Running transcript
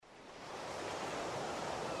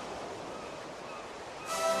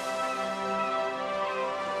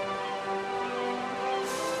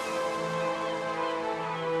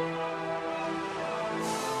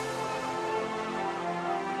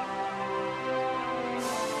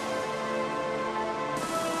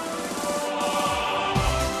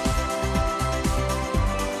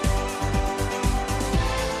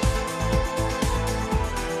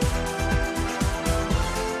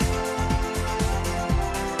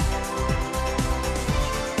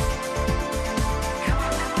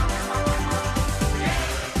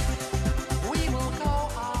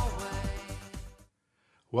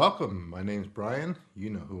Welcome. My name's Bryan. You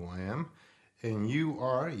know who I am. And you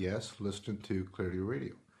are, yes, listening to Clarity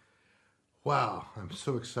Radio. Wow, I'm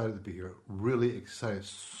so excited to be here. Really excited.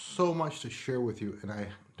 So much to share with you, and I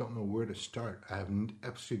don't know where to start. I have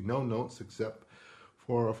absolutely no notes except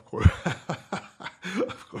for, of course,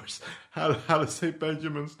 how to say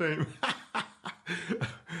Benjamin's name.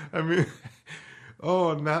 I mean,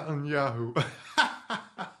 oh, Netanyahu.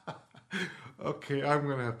 Okay, I'm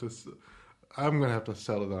gonna have to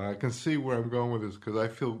settle down. I can see where I'm going with this because I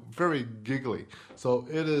feel very giggly. So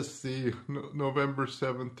it is the November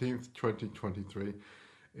 17th, 2023.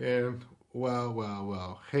 And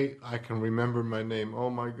wow. Hey, I can remember my name. Oh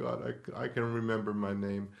my God, I can remember my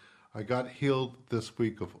name. I got healed this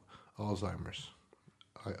week of Alzheimer's.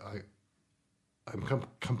 I'm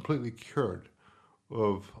completely cured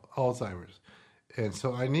of Alzheimer's. And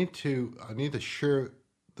so I need to share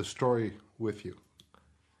the story with you.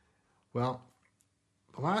 Well,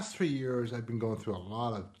 the last 3 years, I've been going through a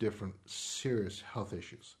lot of different serious health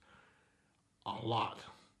issues. A lot.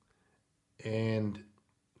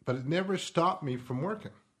 But it never stopped me from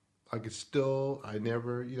working. I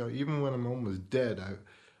never, even when I'm almost dead,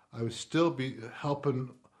 I would still be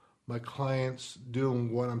helping my clients,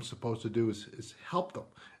 doing what I'm supposed to do is help them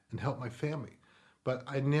and help my family. But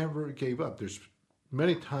I never gave up. There's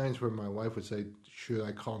many times where my wife would say, should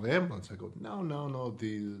I call an ambulance? I go, no.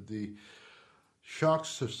 The shock,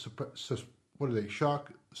 what are they?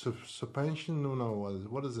 Shock suspension? No,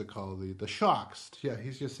 what is it called? The shocks. Yeah,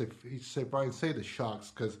 he'd say, Bryan, say the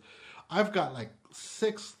shocks, because I've got like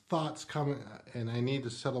 6 thoughts coming, and I need to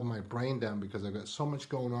settle my brain down because I've got so much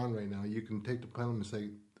going on right now. You can take the pen and say,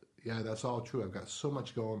 yeah, that's all true. I've got so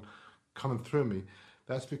much coming through me.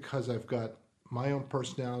 That's because I've got my own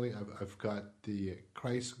personality. I've got the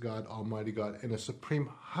Christ, God, Almighty God, and the supreme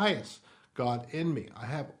highest God in me. I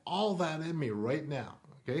have all that in me right now,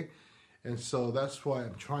 okay? And so that's why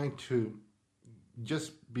I'm trying to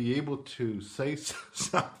just be able to say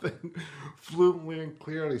something fluently and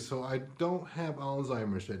clearly. So I don't have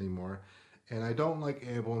Alzheimer's anymore, and I don't like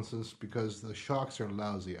ambulances because the shocks are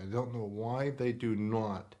lousy. I don't know why they do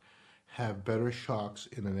not have better shocks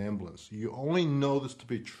in an ambulance. You only know this to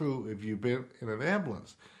be true if you've been in an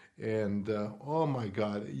ambulance. And oh my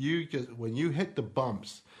God, when you hit the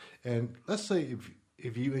bumps, and let's say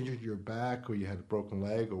if you injured your back or you had a broken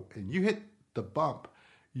leg, and you hit the bump,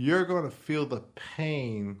 you're going to feel the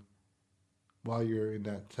pain while you're in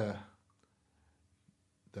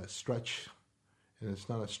that stretch, and it's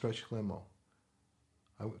not a stretch limo.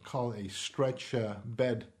 I would call it a stretch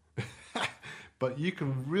bed. But you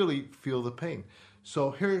can really feel the pain. So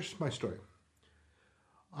here's my story.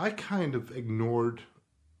 I kind of ignored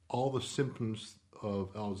all the symptoms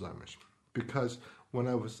of Alzheimer's because when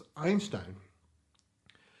I was Einstein,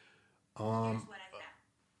 Here's what I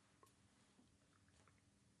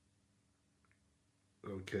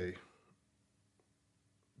found. okay,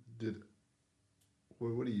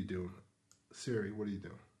 what are you doing? Siri, what are you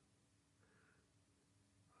doing?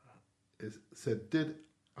 It said, did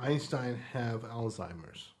Einstein have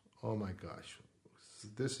Alzheimer's? Oh my gosh.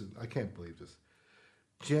 I can't believe this.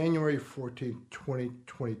 January 14,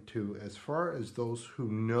 2022, as far as those who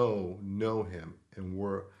know him and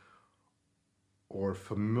were or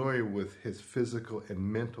familiar with his physical and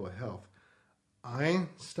mental health,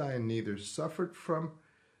 Einstein neither suffered from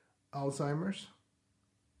Alzheimer's,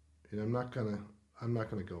 and I'm not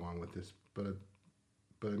gonna go on with this, but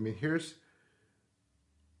I mean,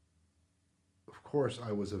 of course,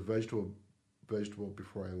 I was a vegetable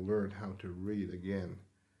before I learned how to read again.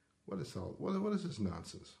 What is this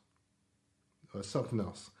nonsense? Something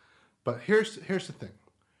else. But here's the thing.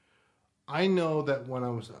 I know that when I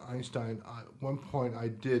was Einstein, at one point I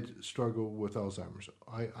did struggle with Alzheimer's.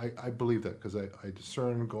 I believe that because I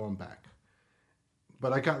discern going back.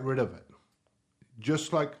 But I got rid of it.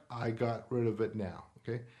 Just like I got rid of it now.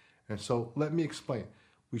 Okay? And so let me explain.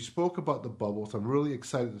 We spoke about the bubbles. I'm really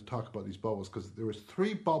excited to talk about these bubbles because there was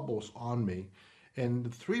 3 bubbles on me, and the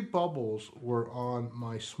 3 bubbles were on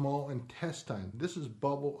my small intestine. This is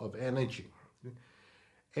bubble of energy.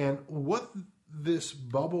 And what this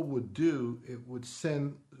bubble would do, it would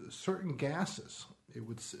send certain gases. It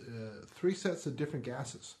would 3 sets of different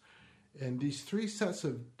gases. And these 3 sets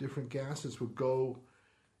of different gases would go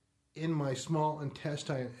in my small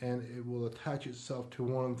intestine, and it will attach itself to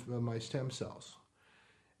one of my stem cells.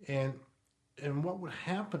 And what would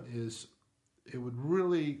happen is it would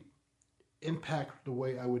really impact the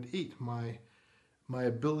way I would eat, my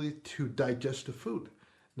ability to digest the food.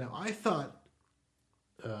 Now, I thought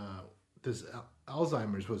this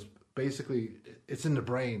Alzheimer's was basically, it's in the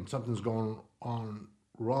brain. Something's going on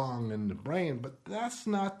wrong in the brain, but that's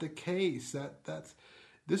not the case.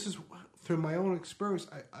 This is through my own experience.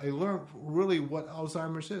 I learned really what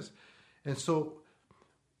Alzheimer's is, and so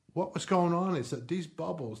what was going on is that these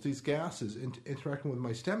bubbles, these gases interacting with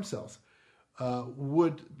my stem cells,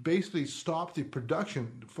 would basically stop the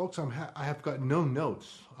production. Folks, I have got no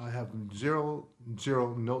notes. I have zero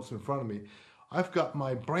notes in front of me. I've got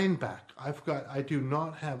my brain back. I do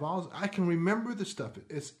not have Alzheimer's. I can remember this stuff.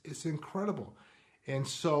 It's incredible. And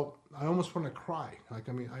so I almost want to cry.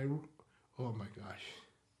 Oh my gosh.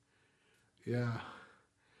 Yeah,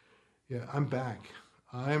 I'm back.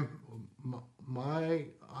 I'm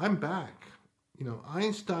back.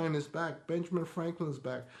 Einstein is back. Benjamin Franklin is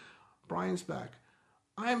back. Bryan's back.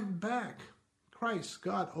 I'm back. Christ,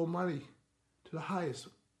 God Almighty, to the highest.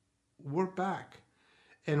 We're back.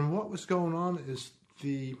 And what was going on is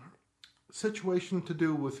the situation to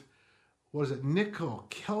do with, nickel,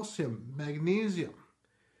 calcium, magnesium.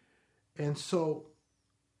 And so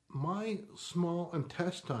my small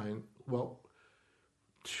intestine, for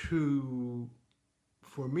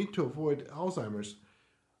me to avoid Alzheimer's,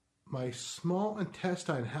 my small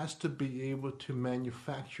intestine has to be able to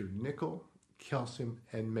manufacture nickel, calcium,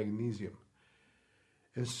 and magnesium.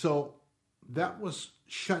 And so that was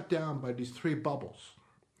shut down by these three bubbles.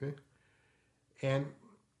 Okay? And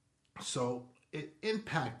so it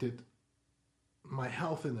impacted my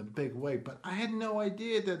health in a big way, but I had no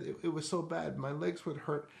idea that it was so bad. My legs would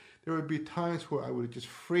hurt. There would be times where I would just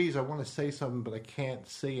freeze. I want to say something, but I can't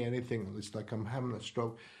say anything. It's like I'm having a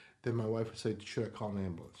stroke. Then my wife would say, should I call an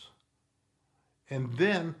ambulance? And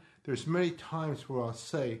then there's many times where I'll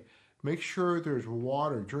say, make sure there's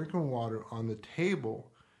water, drinking water on the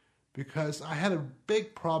table, because I had a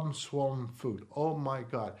big problem swallowing food. Oh my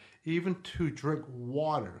God. Even to drink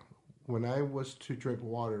water. When I was to drink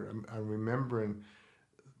water, I'm remembering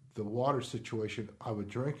the water situation, I would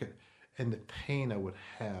drink it, and the pain I would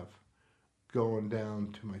have going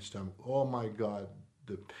down to my stomach. Oh my God,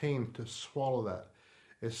 the pain to swallow that.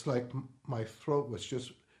 It's like my throat was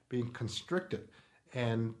just being constricted,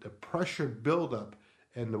 and the pressure buildup,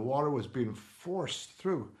 and the water was being forced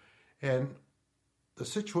through. And the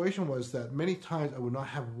situation was that many times I would not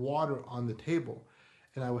have water on the table,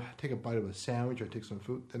 and I would take a bite of a sandwich or take some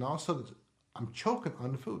food. Then all of a sudden, I'm choking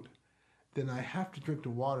on the food. Then I have to drink the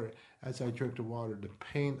water. As I drink the water, the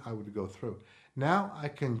pain I would go through. Now I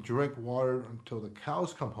can drink water until the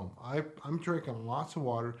cows come home. I'm drinking lots of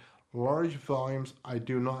water, large volumes. I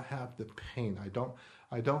do not have the pain. I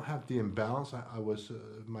don't have the imbalance.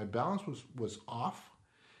 My balance was off.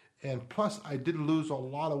 And plus, I did lose a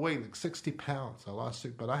lot of weight, like 60 pounds. I lost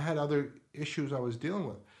it, but I had other issues I was dealing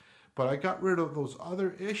with. But I got rid of those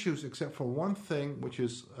other issues except for one thing, which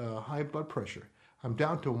is high blood pressure. I'm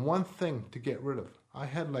down to one thing to get rid of. I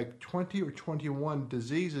had like 20 or 21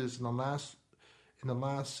 diseases in the last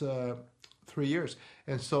 3 years.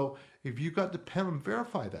 And so if you got the pen,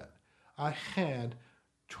 verify that. I had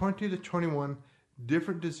 20 to 21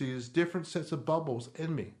 different diseases, different sets of bubbles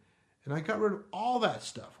in me. And I got rid of all that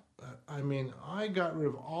stuff. I got rid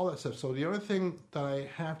of all that stuff. So the other thing that I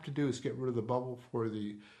have to do is get rid of the bubble for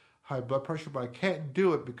the high blood pressure, but I can't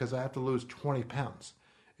do it because I have to lose 20 pounds.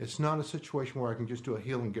 It's not a situation where I can just do a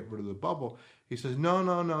heal and get rid of the bubble. He says, no.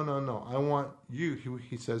 I want you,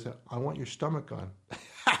 he says, I want your stomach gone.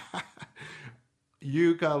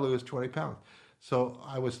 You got to lose 20 pounds. So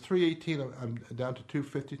I was 318, I'm down to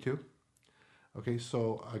 252. Okay,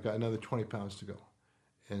 so I got another 20 pounds to go.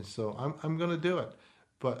 And so I'm going to do it.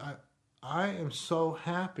 But I am so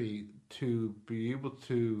happy to be able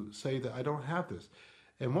to say that I don't have this.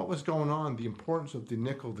 And what was going on, the importance of the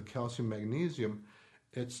nickel, the calcium, magnesium,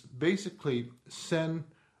 it's basically send,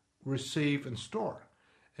 receive, and store.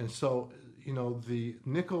 And so, the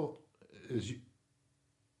nickel is,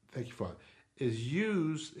 thank you, Father, is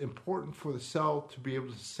used, important for the cell to be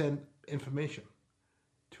able to send information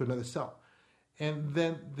to another cell. And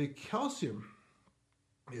then the calcium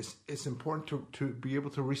is important to be able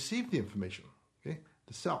to receive the information, okay,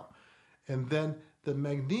 the cell. And then the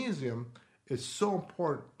magnesium is so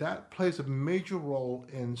important. That plays a major role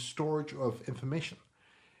in storage of information.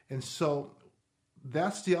 And so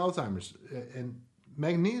that's the Alzheimer's. And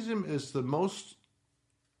magnesium is the most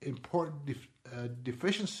important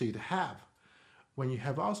deficiency to have when you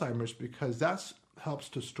have Alzheimer's, because that helps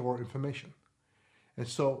to store information. And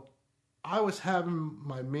so I was having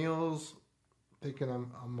my meals thinking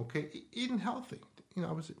I'm okay, eating healthy.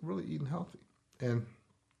 I was really eating healthy.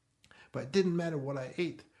 But it didn't matter what I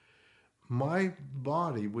ate. My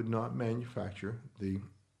body would not manufacture the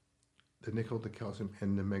nickel, the calcium,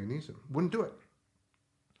 and the magnesium. Wouldn't do it.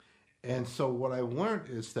 And so what I learned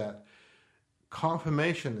is that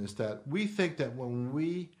confirmation is that we think that when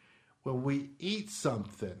we eat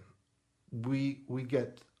something, we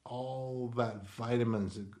get all that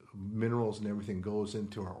vitamins and minerals and everything goes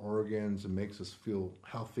into our organs and makes us feel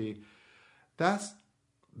healthy. That's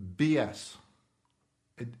BS.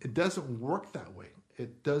 It doesn't work that way.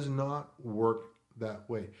 It does not work that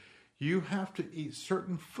way. You have to eat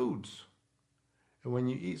certain foods. And when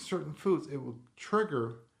you eat certain foods, it will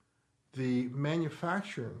trigger the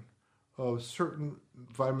manufacturing of certain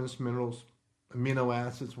vitamins, minerals, amino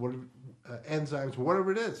acids, enzymes,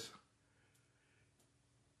 whatever it is.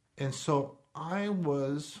 And so I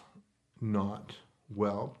was not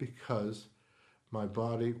well because my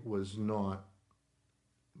body wasn't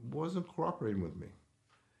cooperating with me.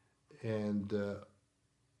 And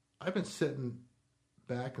I've been sitting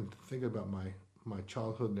back and thinking about my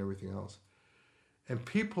childhood and everything else. And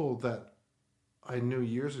people that I knew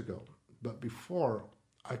years ago, but before,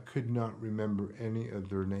 I could not remember any of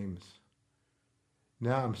their names.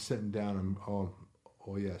 Now I'm sitting down and, oh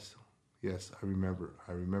yes, I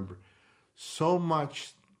remember. So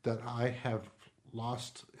much that I have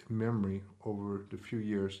lost in memory over the few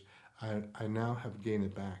years, I now have gained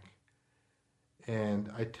it back.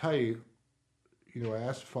 And I tell you, I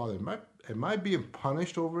asked Father, am I being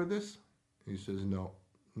punished over this? He says, no.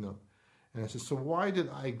 And I said, so why did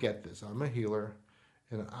I get this? I'm a healer,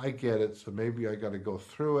 and I get it, so maybe I got to go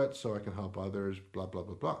through it so I can help others, blah, blah,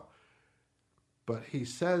 blah, blah. But he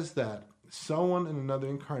says that someone in another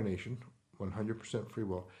incarnation, 100% free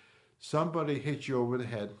will, somebody hit you over the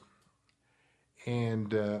head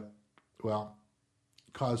and,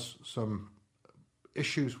 caused some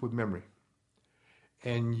issues with memory.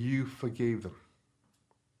 And you forgave them.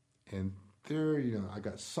 And there, I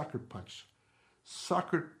got sucker punched.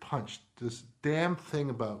 This damn thing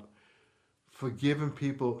about forgiving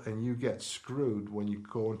people and you get screwed when you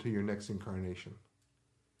go into your next incarnation.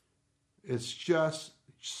 It's just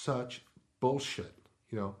such bullshit,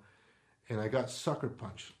 And I got sucker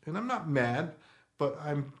punched. And I'm not mad, but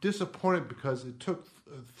I'm disappointed because it took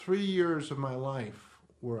 3 years of my life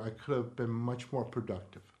where I could have been much more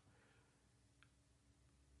productive.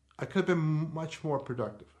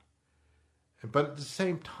 But at the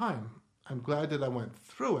same time, I'm glad that I went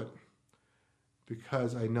through it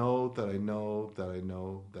because I know that I know that I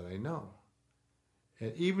know that I know.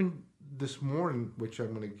 And even this morning, which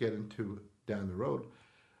I'm going to get into down the road,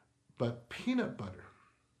 but peanut butter.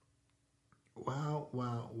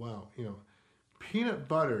 Wow. Peanut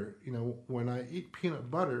butter, when I eat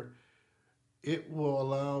peanut butter, it will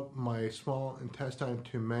allow my small intestine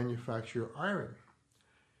to manufacture iron.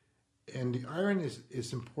 And the iron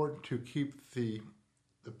is important to keep the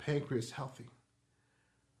pancreas healthy.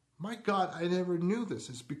 My God, I never knew this.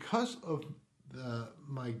 It's because of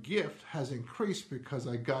my gift has increased because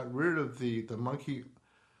I got rid of the monkey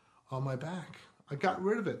on my back. I got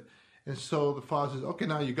rid of it. And so the father says, okay,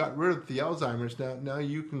 now you got rid of the Alzheimer's. Now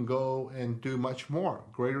you can go and do much more,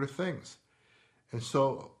 greater things. And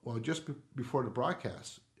so, just before the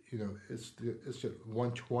broadcast, it's just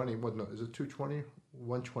 120. What? No, is it 220?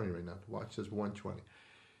 120 right now. The watch says 120.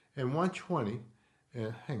 And 120,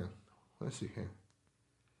 and hang on. Let's see here.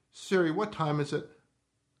 Siri, what time is it?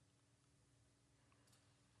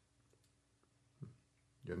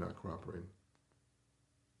 You're not cooperating.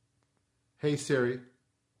 Hey Siri,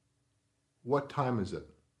 what time is it?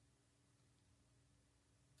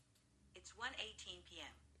 It's 1:18 p.m.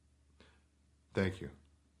 Thank you.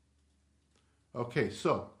 Okay,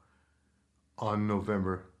 so on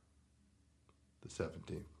November the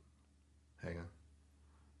 17th. Hang on.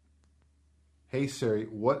 Hey Siri,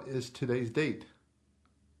 what is today's date?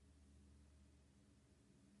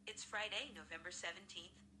 It's Friday, November 17th,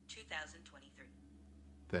 2023.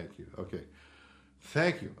 Thank you. Okay.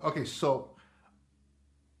 Thank you. Okay, so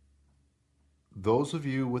those of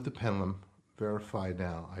you with the pendulum, verify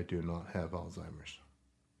now I do not have Alzheimer's.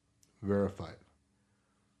 Verified.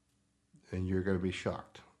 And you're going to be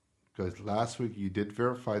shocked. Because last week you did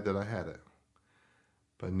verify that I had it.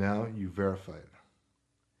 But now you verify it.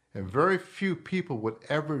 And very few people would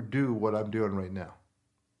ever do what I'm doing right now.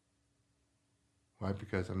 Why?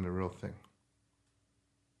 Because I'm the real thing.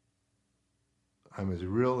 I'm as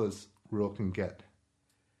real can get.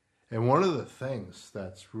 And one of the things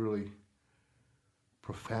that's really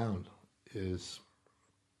profound is,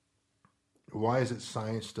 why is it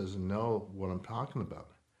science doesn't know what I'm talking about?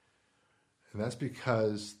 And that's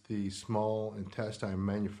because the small intestine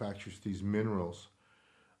manufactures these minerals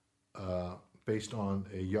based on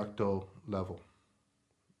a yucto level.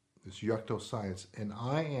 This yucto science. And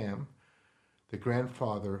I am the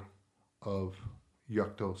grandfather of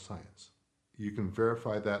yucto science. You can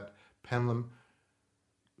verify that. Pendulum,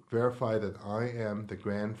 verify that I am the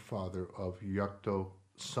grandfather of yucto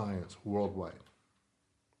science worldwide.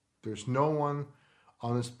 There's no one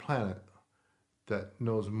on this planet that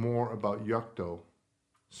knows more about yucto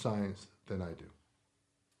science than I do.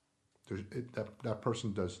 That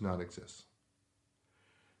person does not exist.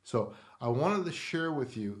 So I wanted to share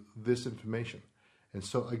with you this information. And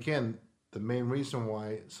so again, the main reason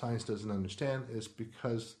why science doesn't understand is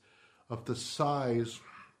because of the size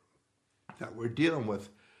that we're dealing with.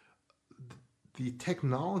 The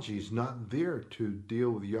technology is not there to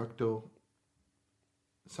deal with yucto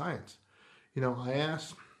science. You know, I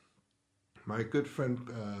asked my good friend,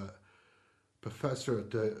 professor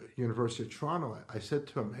at the University of Toronto, I said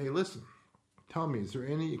to him, hey, listen, tell me, is there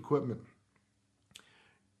any equipment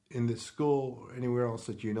in this school or anywhere else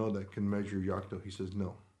that you know that can measure yucto? He says,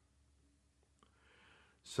 no.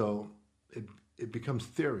 So it becomes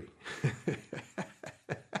theory.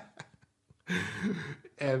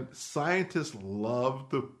 And scientists love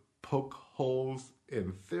to poke holes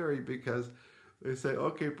in theory because they say,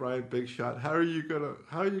 okay, Bryan, big shot, how are you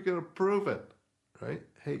gonna prove it? Right?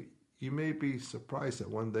 Hey, you may be surprised that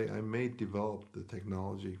one day I may develop the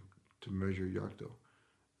technology to measure yucto.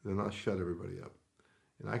 Then I'll shut everybody up.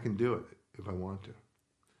 And I can do it if I want to.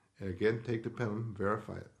 And again, take the pen and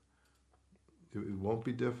verify it. It won't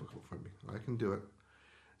be difficult for me. I can do it.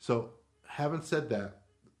 So, having said that,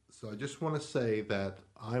 so I just want to say that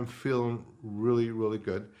I'm feeling really, really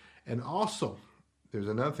good. And also, there's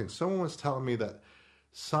another thing. Someone was telling me that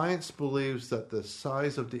science believes that the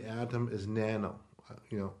size of the atom is nano.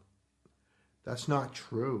 You know, that's not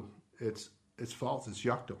true. It's false. It's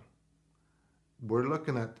yucto. We're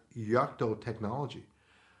looking at yucto technology.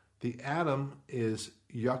 The atom is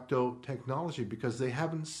yucto technology because they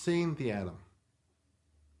haven't seen the atom.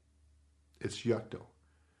 It's yucto.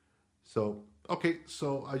 So, okay,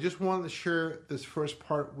 so I just wanted to share this first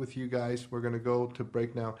part with you guys. We're going to go to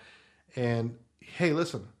break now. And hey,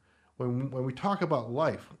 listen, when we talk about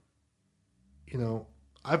life, you know,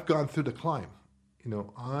 I've gone through the climb. You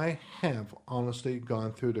know, I have honestly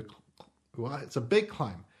gone through well, it's a big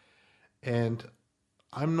climb. And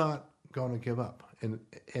I'm not going to give up. And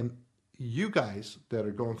you guys that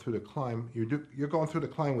are going through the climb, you're going through the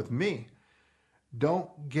climb with me.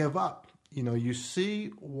 Don't give up. You know, you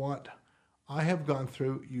see what I have gone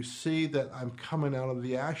through. You see that I'm coming out of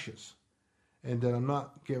the ashes and that I'm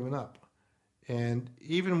not giving up. And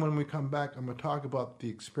even when we come back, I'm going to talk about the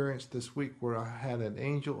experience this week where I had an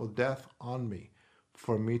angel of death on me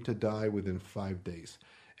for me to die within 5 days.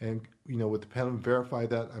 And, you know, with the pen and verify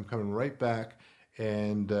that, I'm coming right back.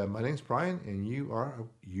 And my name's Bryan, and you are,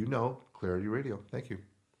 you know, Clarity Radio. Thank you.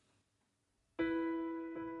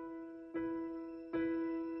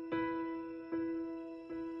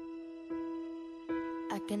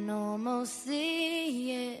 I can almost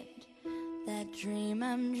see it, that dream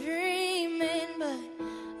I'm dreaming, but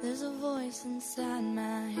there's a voice inside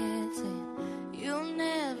my head saying, you'll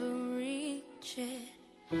never reach it.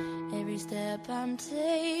 Every step I'm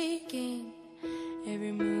taking,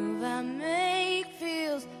 every move I make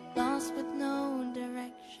feels lost with no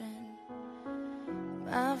direction.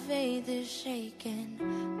 My faith is shaken,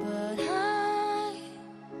 but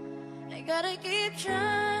I gotta keep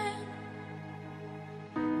trying.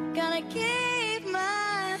 Gotta keep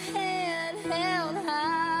my head held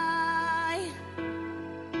high.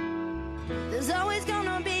 There's always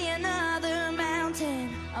gonna be another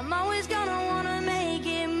mountain. I'm always gonna wanna make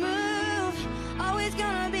it move. Always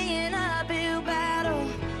gonna be an uphill battle.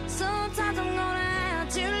 Sometimes I'm gonna have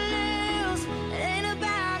to lose. It ain't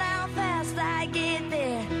about how fast I get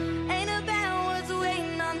there. Ain't about what's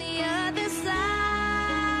waiting on the other side.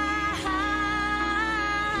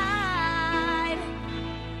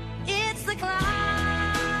 It's the climb.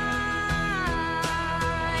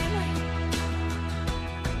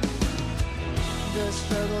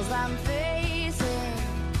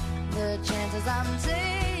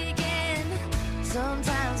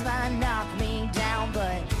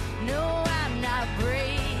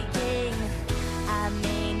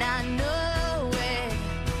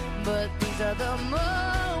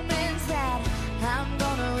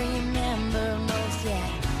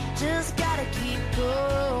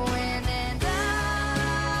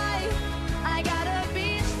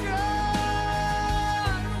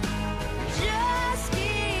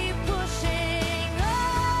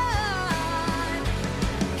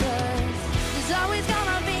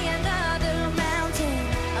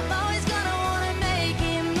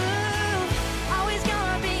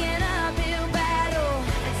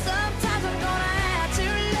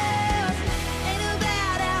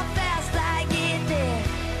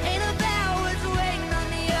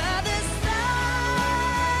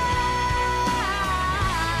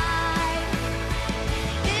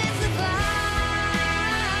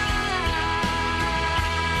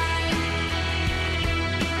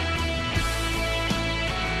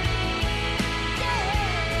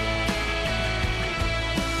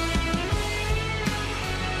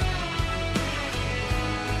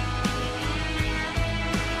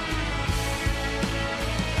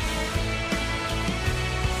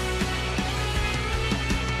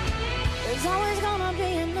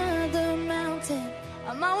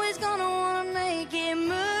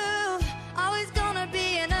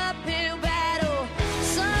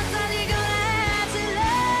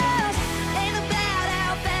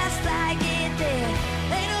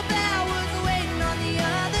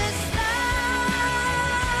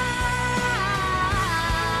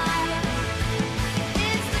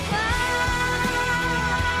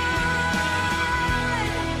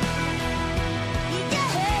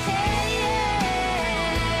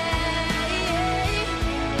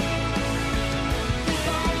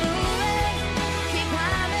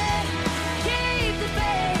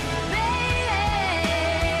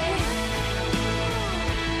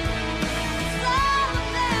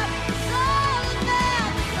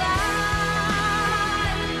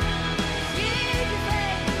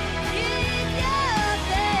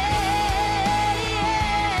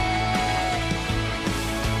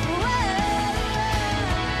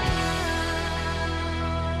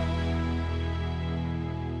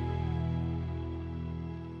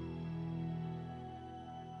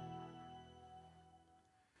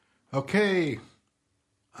 Okay,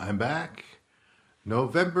 I'm back.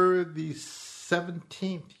 November the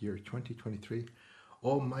 17th, year 2023.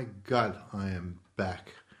 Oh my God, I am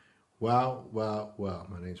back. Wow.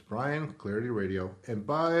 My name's Bryan, Clarity Radio. And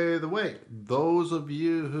by the way, those of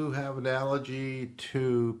you who have an allergy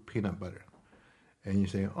to peanut butter, and you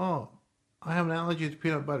say, oh, I have an allergy to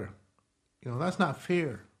peanut butter. You know, that's not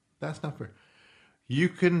fair. That's not fair. You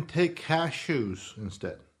can take cashews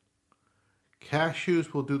instead.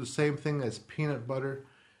 Cashews will do the same thing as peanut butter,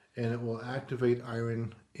 and it will activate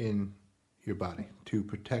iron in your body to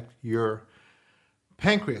protect your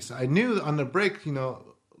pancreas. I knew on the break, you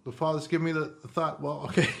know, the father's giving me the thought,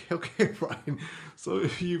 well, okay, Bryan. So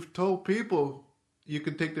if you've told people you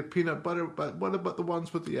can take the peanut butter, but what about the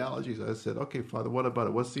ones with the allergies? I said, okay, Father, what about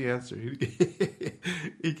it? What's the answer?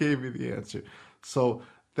 He gave me the answer. So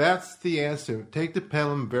that's the answer. Take the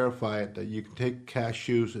pill and verify it that you can take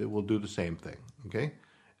cashews. It will do the same thing. Okay?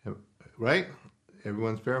 Right?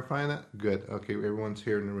 Everyone's verifying that? Good. Okay, everyone's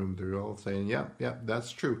here in the room. They're all saying, yep,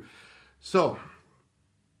 that's true. So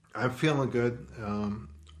I'm feeling good.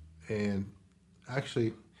 And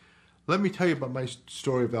actually, let me tell you about my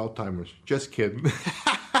story of Alzheimer's. Just kidding. Let me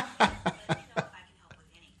know if I can help with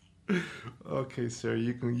anything. Okay, sir,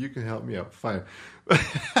 you can help me out. Fine.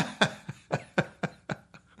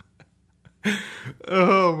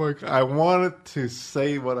 Oh my God! I wanted to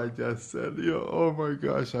say what I just said. You know, oh my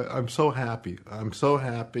gosh! I'm so happy. I'm so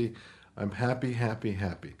happy. I'm happy.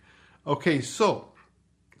 Okay, so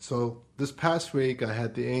this past week I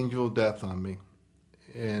had the angel of death on me,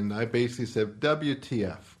 and I basically said,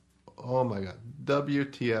 "WTF." Oh my God,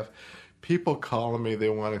 WTF. People calling me, they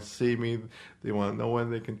want to see me, they want to know when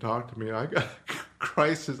they can talk to me. I got a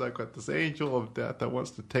crisis, I got this angel of death that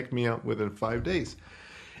wants to take me out within 5 days.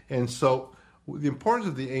 And so the importance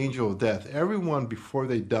of the angel of death, everyone before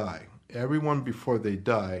they die, they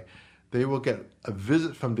will get a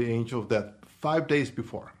visit from the angel of death 5 days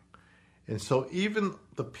before. And so even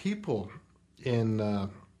the people in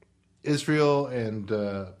Israel and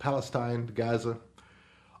Palestine, Gaza,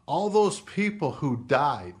 all those people who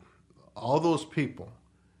died, 5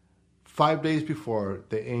 days before,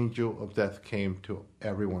 the angel of death came to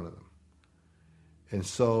every one of them. And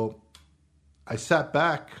so I sat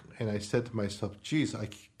back and I said to myself, geez, I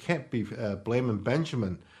can't be blaming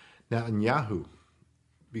Benjamin Netanyahu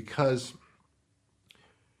because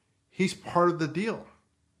he's part of the deal.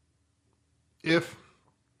 If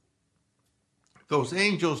those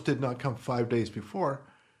angels did not come 5 days before,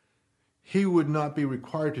 he would not be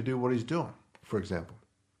required to do what he's doing, for example.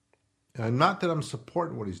 And not that I'm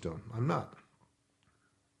supporting what he's doing. I'm not.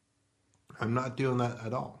 I'm not doing that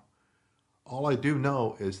at all. All I do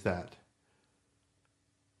know is that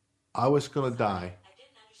I was going to die. I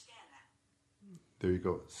didn't understand that. There you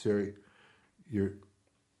go.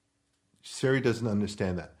 Siri doesn't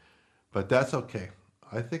understand that. But that's okay.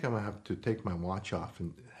 I think I'm going to have to take my watch off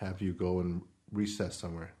and have you go and recess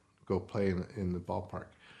somewhere. Go play in the ballpark.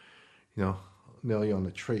 You know, nail you on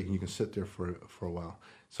the tree. And you can sit there for a while.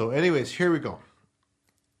 So anyways, here we go.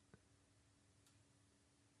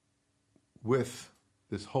 With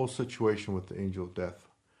this whole situation with the angel of death.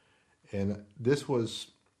 And this was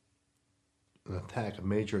an attack, a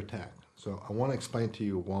major attack. So I want to explain to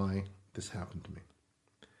you why this happened to me.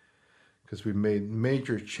 Because we made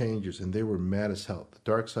major changes and they were mad as hell. The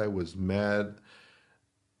dark side was mad,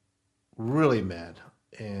 really mad.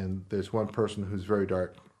 And there's one person who's very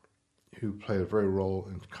dark who played a very role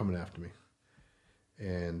in coming after me.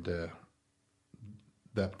 And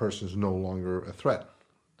that person is no longer a threat.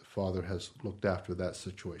 The Father has looked after that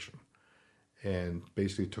situation and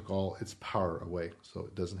basically took all its power away, so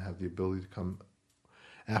it doesn't have the ability to come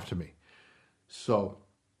after me. So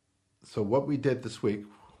what we did this week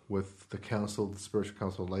with the council, the spiritual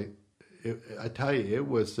council light, I tell you, it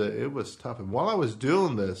was tough. And while I was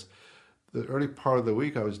doing this, the early part of the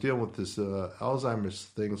week, I was dealing with this Alzheimer's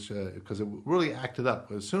things because it really acted up.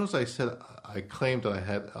 As soon as I said I claimed that I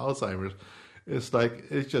had Alzheimer's, it's like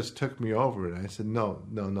it just took me over. And I said, no,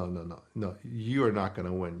 you are not going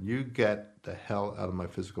to win. You get the hell out of my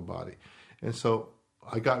physical body. And so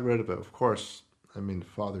I got rid of it. Of course, I mean, the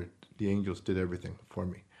Father, the angels did everything for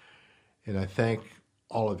me. And I thank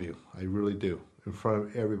all of you. I really do. In front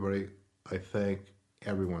of everybody, I thank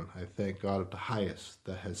everyone. I thank God at the highest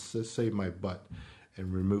that has saved my butt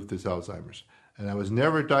and removed this Alzheimer's. And I was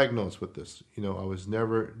never diagnosed with this. You know, I was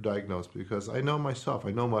never diagnosed because I know myself.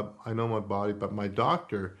 I know my body. But my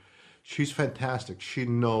doctor, she's fantastic. She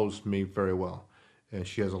knows me very well, and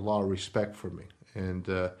she has a lot of respect for me. And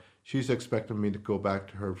she's expecting me to go back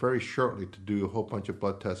to her very shortly to do a whole bunch of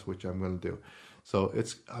blood tests, which I'm going to do. So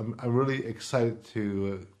I'm really excited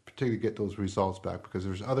to particularly get those results back because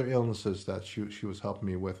there's other illnesses that she was helping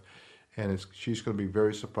me with, and she's going to be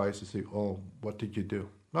very surprised to see, oh, what did you do?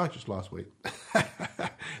 No, I just lost weight.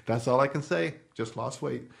 That's all I can say. Just lost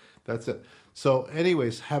weight. That's it. So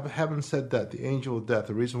anyways, having said that, the angel of death,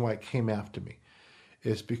 the reason why it came after me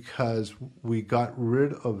is because we got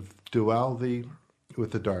rid of duality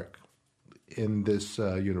with the dark in this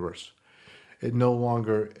universe. It no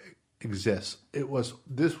longer exists.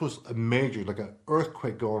 This was a major, like an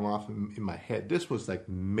earthquake going off in my head. This was like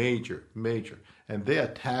major. And they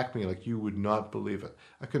attacked me like you would not believe it.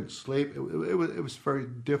 I couldn't sleep. It was very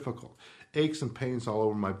difficult. Aches and pains all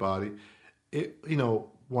over my body.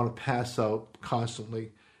 Want to pass out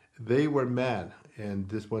constantly. They were mad.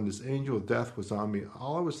 And when this angel of death was on me,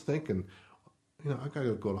 all I was thinking, I got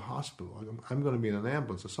to go to the hospital. I'm going to be in an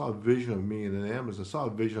ambulance. I saw a vision of me in an ambulance. I saw a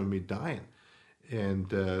vision of me dying. And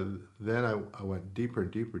then I went deeper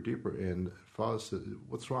and deeper. And Father said,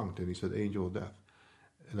 what's wrong? And he said, angel of death.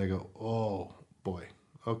 And I go, oh, boy.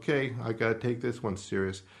 Okay, I got to take this one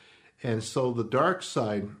serious. And so the dark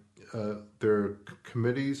side, their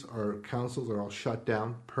committees or councils are all shut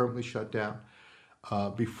down, permanently shut down.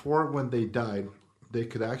 Before, when they died, they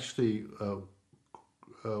could actually,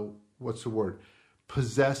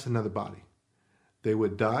 possess another body. They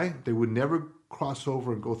would die. They would never cross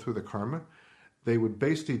over and go through the karma. They would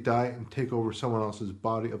basically die and take over someone else's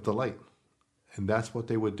body of the light. And that's what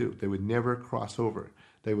they would do. They would never cross over.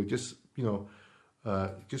 They would just,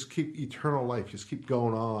 just keep eternal life, just keep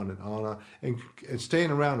going on and on and staying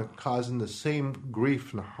around and causing the same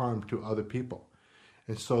grief and harm to other people.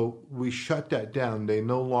 And so we shut that down. They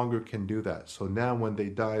no longer can do that. So now when they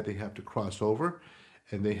die, they have to cross over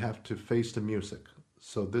and they have to face the music.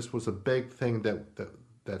 So this was a big thing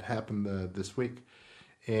that happened this week.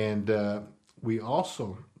 And there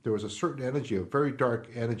was a certain energy, a very dark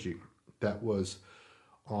energy that was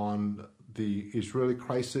on the Israeli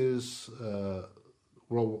crisis.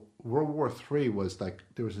 World War III was like,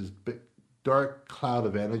 there was this big dark cloud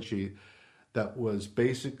of energy that was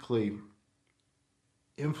basically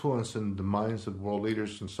influencing the minds of world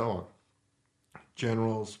leaders and so on,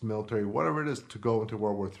 generals, military, whatever it is, to go into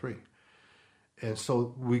World War III. And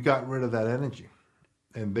so we got rid of that energy.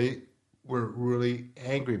 And they were really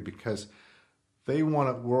angry because they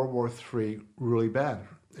wanted World War III really bad.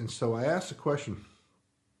 And so I asked the question,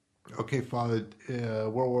 okay, Father,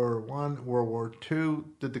 World War I, World War II,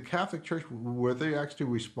 did the Catholic Church, were they actually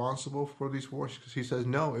responsible for these wars? Because he says,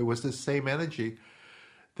 no, it was the same energy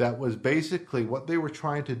that was basically what they were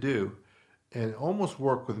trying to do, and almost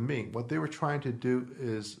work with me. What they were trying to do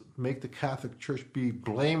is make the Catholic Church be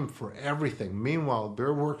blamed for everything. Meanwhile,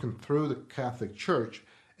 they're working through the Catholic Church,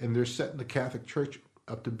 and they're setting the Catholic Church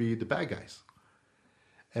up to be the bad guys.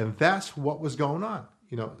 And that's what was going on.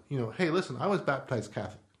 Hey, listen, I was baptized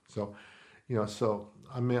Catholic. So,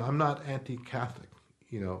 I'm not anti-Catholic.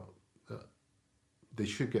 They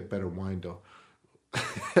should get better wine, though.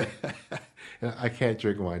 I can't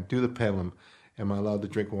drink wine. Do the pendulum. Am I allowed to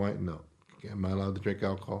drink wine? No. Am I allowed to drink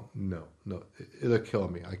alcohol? No. It'll kill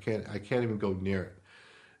me. I can't even go near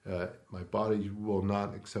it. My body will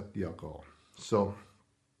not accept the alcohol. So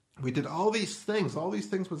we did all these things. All these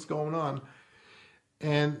things was going on.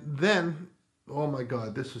 And then, oh my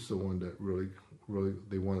God, this is the one that really,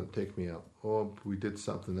 they wanted to take me out. Oh, we did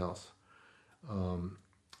something else.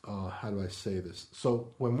 How do I say this?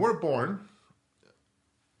 So when we're born,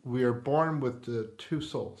 we are born with two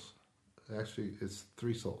souls. Actually, it's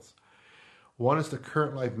three souls. One is the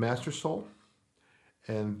current life master soul,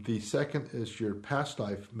 and the second is your past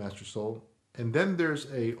life master soul, and then there's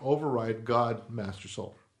a override God master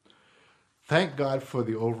soul. Thank God for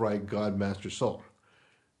the override God master soul,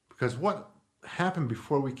 because what happened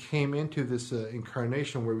before we came into this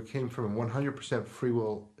incarnation, where we came from a 100% free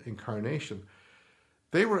will incarnation,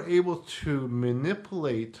 they were able to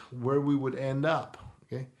manipulate where we would end up.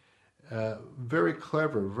 Okay, very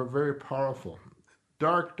clever, very powerful,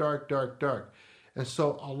 dark. And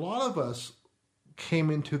so a lot of us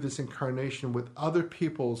came into this incarnation with other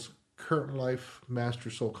people's current life master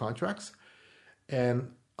soul contracts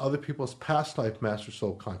and other people's past life master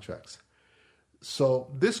soul contracts.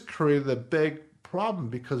 So this created a big problem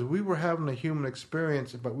because we were having a human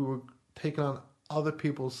experience, but we were taking on other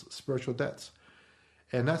people's spiritual debts.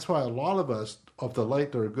 And that's why a lot of us of the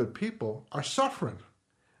light that are good people are suffering.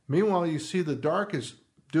 Meanwhile, you see the dark is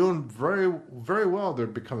doing very, very well. They're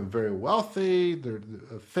becoming very wealthy. They're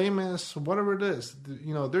famous, whatever it is.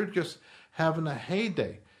 They're just having a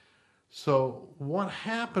heyday. So what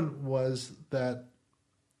happened was that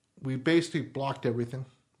we basically blocked everything.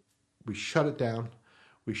 We shut it down.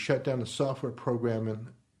 We shut down the software programming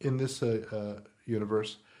in this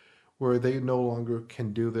universe. where they no longer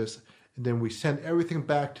can do this. And then we send everything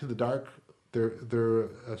back to the dark, their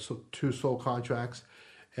 2 soul contracts,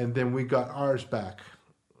 and then we got ours back.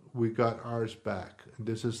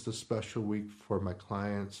 This is the special week for my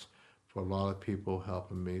clients, for a lot of people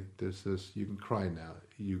helping me. This is, you can cry now.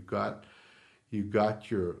 You got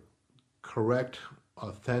your correct,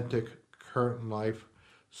 authentic, current life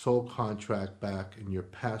soul contract back in your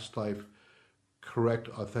past life, correct,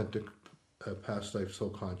 authentic past life soul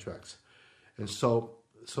contracts. And so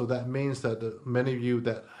that means that many of you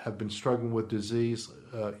that have been struggling with disease,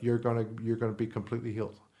 you're gonna be completely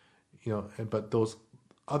healed. But those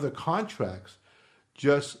other contracts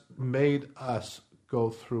just made us go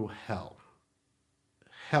through hell.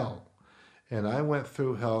 And I went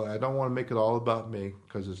through hell. I don't want to make it all about me,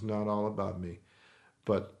 because it's not all about me.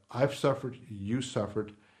 But I've suffered, you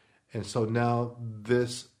suffered, and so now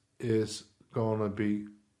this is going to be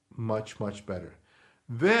much, much better.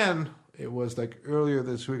 Then it was like earlier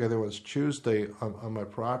this week, I think it was Tuesday, on my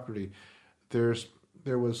property, there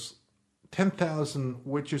was 10,000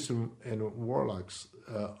 witches and warlocks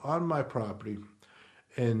on my property.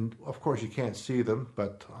 And of course you can't see them,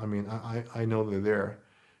 but I mean, I know they're there.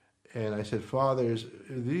 And I said, Father,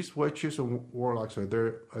 these witches and warlocks, are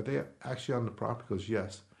they actually on the property? He goes,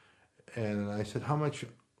 yes. And I said, how much?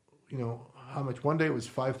 One day it was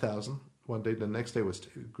 5,000. One day, the next day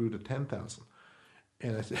grew to 10,000.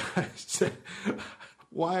 And I said,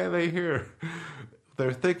 why are they here?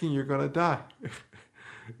 They're thinking you're going to die.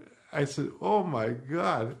 I said, oh my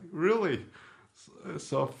God, really?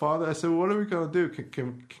 So Father, I said, what are we going to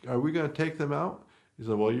do? Are we going to take them out? He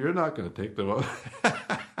said, well, you're not going to take them out.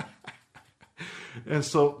 And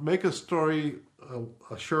so make a story,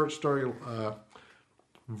 a short story,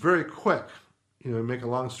 very quick. Make a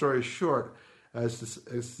long story short, as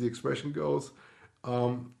the expression goes.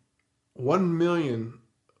 1 million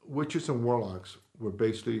witches and warlocks were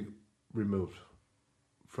basically removed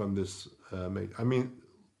from this.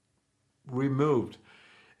 Removed.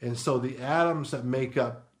 And so the atoms that make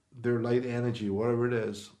up their light energy, whatever it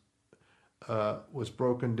is, was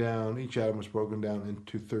broken down. Each atom was broken down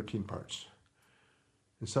into 13 parts.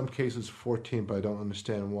 In some cases 14, but I don't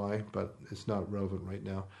understand why, but it's not relevant right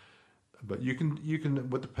now. But you can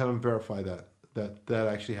with the pen verify that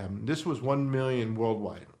actually happened. This was 1 million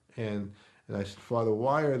worldwide. And I said, Father,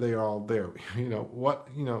 why are they all there? I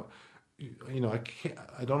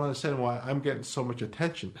don't understand why I'm getting so much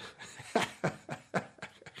attention.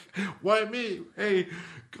 Why me? Hey,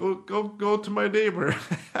 go to my neighbor.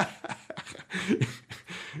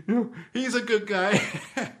 He's a good guy.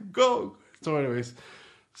 Go. So anyways,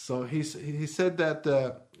 so he said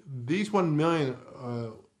that these 1 million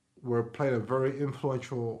were playing a very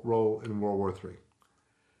influential role in World War III.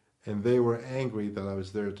 And they were angry that I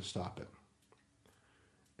was there to stop it.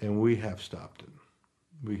 And we have stopped it.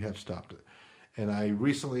 And I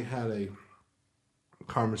recently had a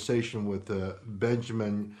conversation with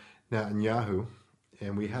Benjamin Netanyahu,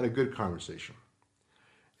 and we had a good conversation.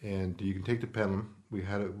 And you can take the pen. We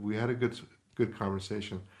had a good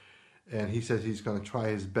conversation. And he says he's going to try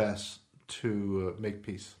his best to make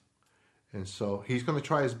peace. And so he's going to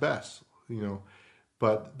try his best,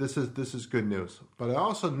 But this is good news. But I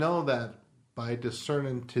also know that by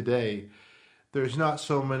discerning today, there's not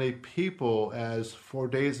so many people as 4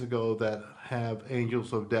 days ago that have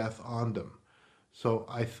angels of death on them. So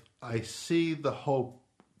I see the whole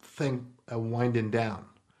thing winding down.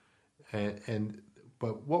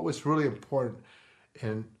 But what was really important,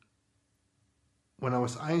 and when I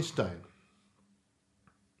was Einstein,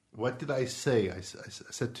 what did I say? I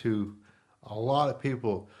said to a lot of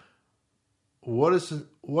people,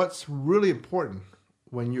 what's really important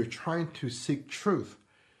when you're trying to seek truth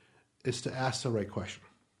is to ask the right question.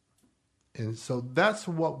 And so that's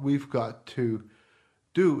what we've got to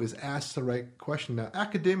do, is ask the right question. Now,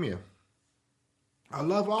 academia, I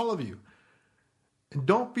love all of you. And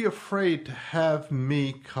don't be afraid to have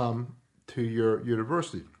me come to your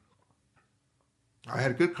university. I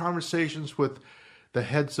had good conversations with the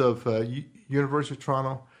heads of University of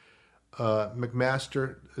Toronto,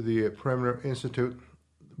 McMaster, the Perimeter Institute.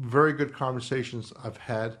 Very good conversations I've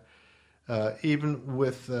had, even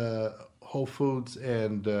with Whole Foods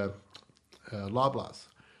and Loblaws.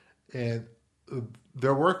 And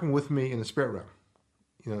they're working with me in the spirit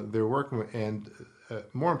realm. They're working with, and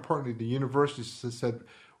more importantly, the university said,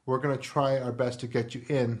 we're going to try our best to get you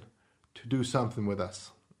in to do something with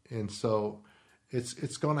us. And so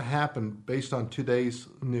it's going to happen based on today's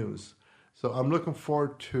news. So I'm looking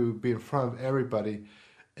forward to being in front of everybody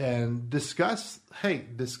and discuss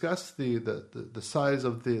the size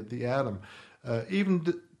of the atom,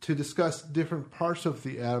 even to discuss different parts of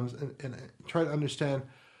the atoms and try to understand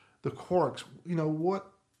the quarks.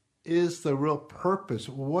 What is the real purpose?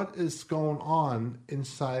 What is going on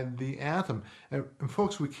inside the atom? And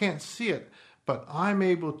folks, we can't see it, but I'm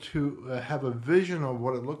able to have a vision of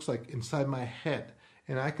what it looks like inside my head.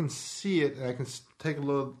 And I can see it, and I can take a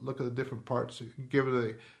little look at the different parts, give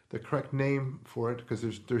it the correct name for it, because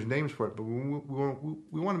there's names for it, but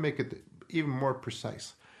we want to make it even more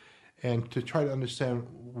precise, and to try to understand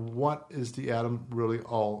what is the atom really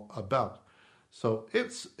all about. So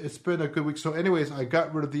it's been a good week. So anyways, I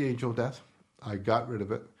got rid of the angel of death. I got rid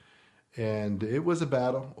of it, and it was a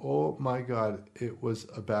battle. Oh my God, it was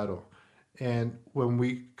a battle. And when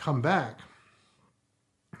we come back,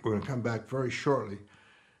 we're going to come back very shortly,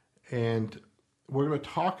 and we're going to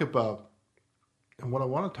talk about, and what I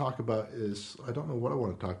want to talk about is, I don't know what I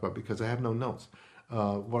want to talk about because I have no notes.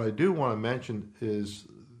 What I do want to mention is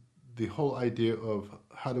the whole idea of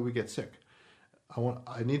how do we get sick.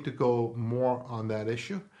 I need to go more on that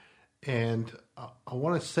issue, and I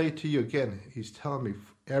want to say to you again, he's telling me,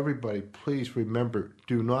 everybody, please remember,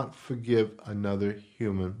 do not forgive another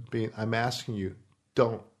human being. I'm asking you,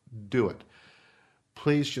 don't do it.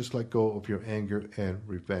 Please just let go of your anger and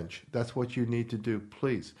revenge. That's what you need to do,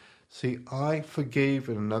 please. See, I forgave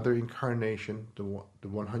in another incarnation, the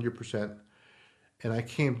 100%, and I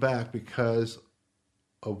came back because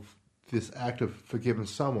of this act of forgiving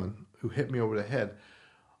someone who hit me over the head.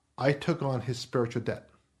 I took on his spiritual debt.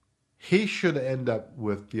 He should end up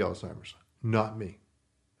with the Alzheimer's, not me.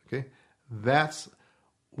 Okay? That's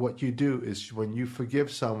what you do, is when you forgive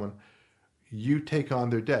someone, you take on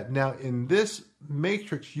their debt. Now, in this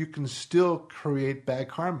matrix, you can still create bad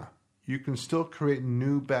karma. You can still create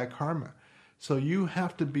new bad karma. So you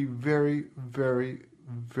have to be very, very,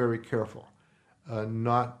 very careful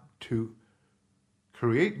not to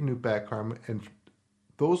create new bad karma. And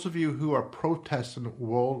those of you who are protesting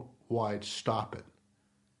worldwide, stop it.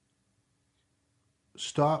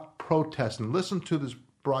 Stop protesting. Listen to this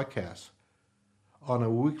broadcast on a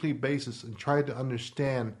weekly basis and try to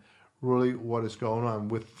understand really what is going on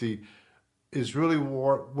with the Israeli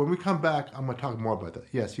war. When we come back, I'm going to talk more about that.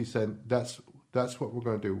 Yes, he said that's what we're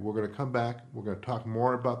going to do. We're going to come back. We're going to talk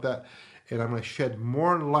more about that. And I'm going to shed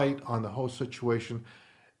more light on the whole situation,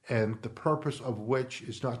 and the purpose of which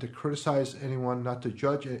is not to criticize anyone, not to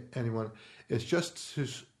judge anyone. It's just to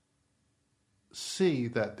see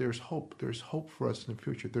that there's hope. There's hope for us in the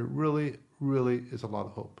future. There really, really is a lot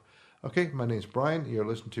of hope. Okay, my name's Bryan. You're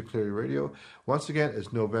listening to Clearly Radio. Once again,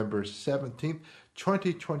 it's November 17th,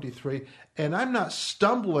 2023, and I'm not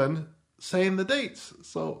stumbling saying the dates.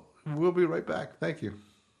 So we'll be right back. Thank you.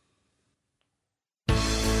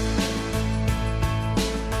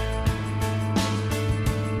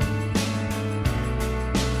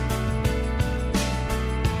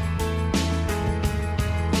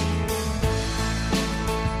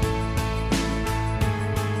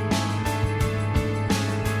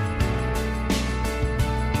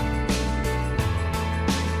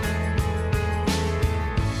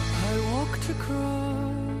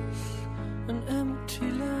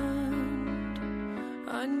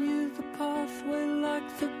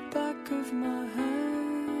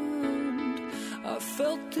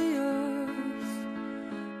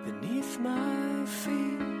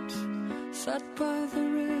 Sat by the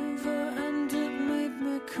river and it made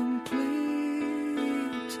me complete.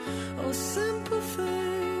 Oh, simple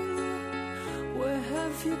thing, where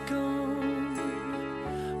have you gone?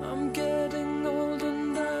 I'm getting old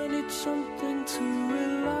and I need something to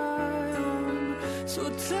rely on. So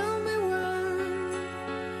tell me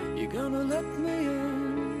when you're gonna let me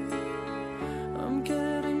in. I'm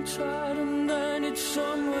getting tired and I need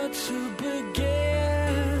somewhere to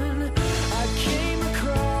begin. I came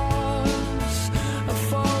across a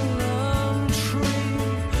fallen tree.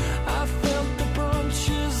 I felt the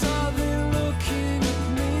branches, are they looking at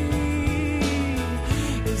me?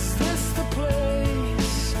 Is this the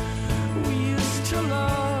place we used to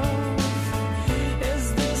love? Is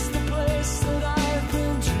this the place that I've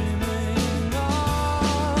been dreaming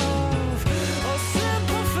of? Oh,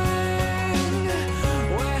 simple thing,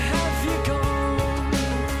 where have you gone?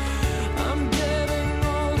 I'm getting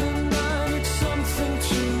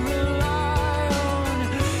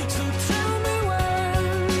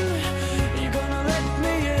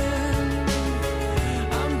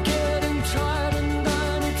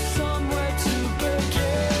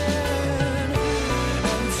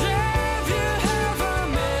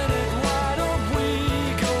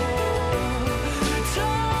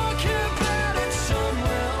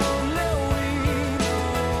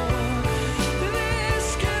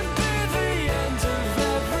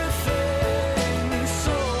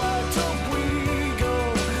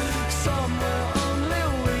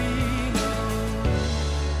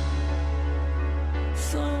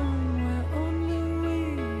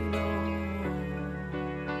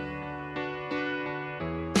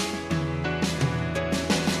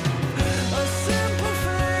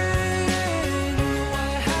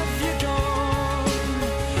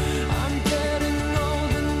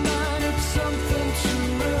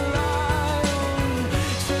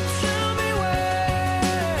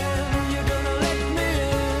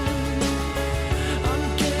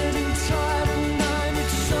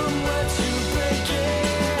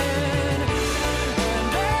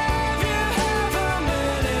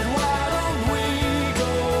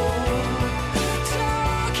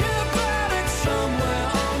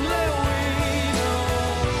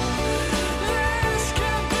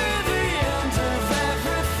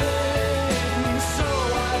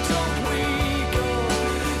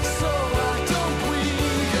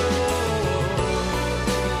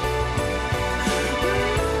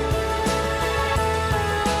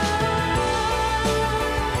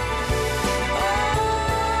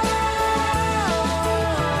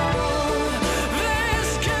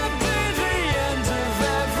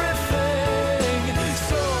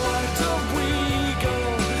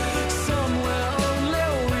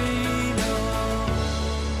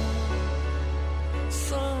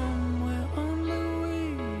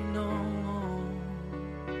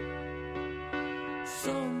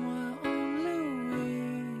somewhere only we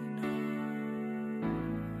know.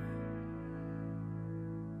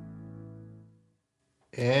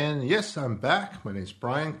 And yes, I'm back. My name's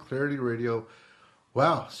Bryan, Clarity Radio.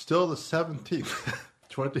 Wow, still the 17th,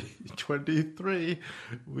 2023.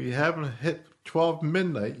 We haven't hit 12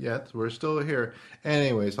 midnight yet. We're still here.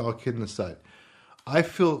 Anyways, all kidding aside, I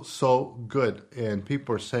feel so good. And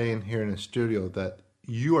people are saying here in the studio that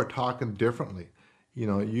you are talking differently. You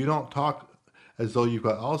know, you don't talk as though you've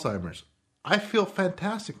got Alzheimer's. I feel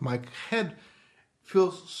fantastic. My head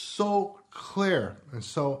feels so clear. And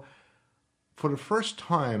so for the first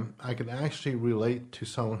time, I can actually relate to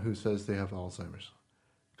someone who says they have Alzheimer's,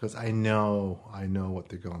 because I know what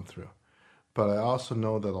they're going through. But I also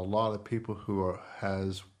know that a lot of people who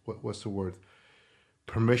has what's the word,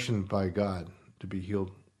 permission by God to be healed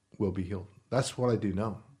will be healed. That's what I do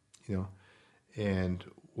know, you know. And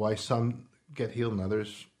why some get healed and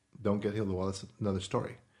others don't get healed, well, that's another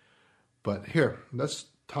story. But here, let's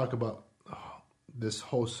talk about this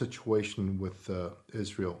whole situation with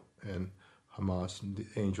Israel and Hamas and the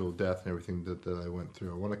angel of death and everything that I went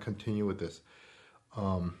through. I want to continue with this.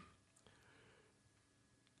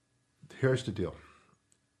 Here's the deal.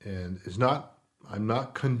 And I'm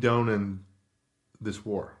not condoning this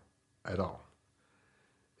war at all.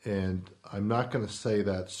 And I'm not going to say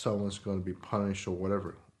that someone's going to be punished or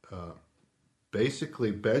whatever.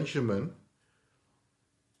 Basically, Benjamin,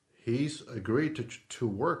 he's agreed to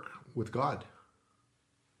work with God.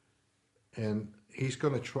 And he's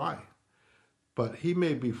going to try. But he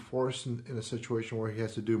may be forced in a situation where he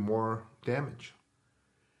has to do more damage.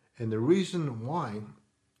 And the reason why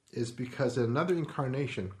is because in another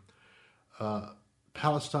incarnation,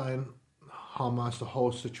 Palestine, Hamas, the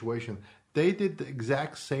whole situation, they did the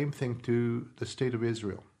exact same thing to the state of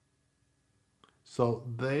Israel. So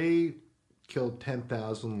they killed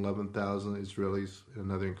 10,000, 11,000 Israelis in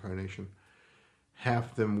another incarnation.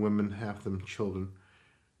 Half them women, half them children.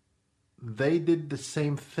 They did the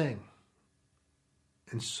same thing.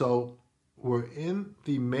 And so we're in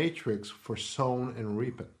the matrix for sowing and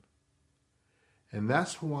reaping. And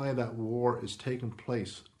that's why that war is taking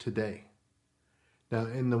place today. Now,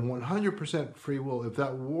 in the 100% free will, if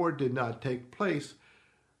that war did not take place,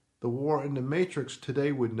 the war in the matrix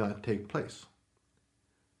today would not take place.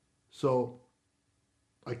 So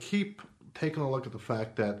I keep taking a look at the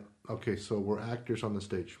fact that, okay, so we're actors on the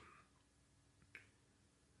stage.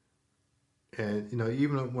 And, you know,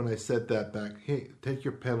 even when I said that back, hey, take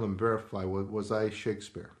your pen and verify, was I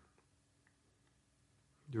Shakespeare?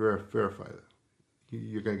 Verify that.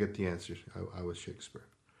 You're going to get the answers. I was Shakespeare.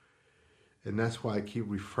 And that's why I keep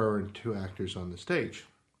referring to actors on the stage.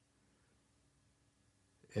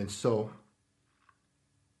 And so,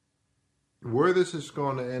 where this is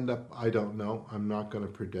going to end up, I don't know. I'm not going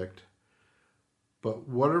to predict. But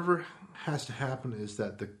whatever has to happen is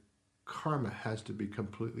that the karma has to be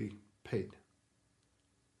completely paid.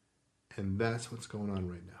 And that's what's going on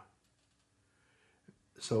right now.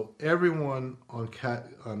 So everyone on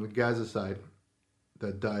the Gaza side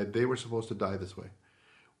that died, they were supposed to die this way.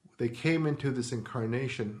 They came into this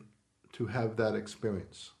incarnation to have that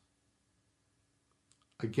experience.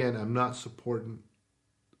 Again, I'm not supporting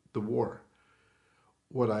the war.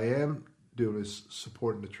 What I am doing is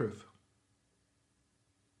supporting the truth.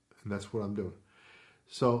 And that's what I'm doing.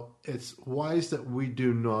 So it's wise that we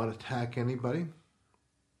do not attack anybody,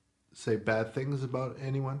 say bad things about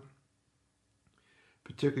anyone.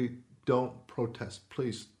 Particularly, don't protest.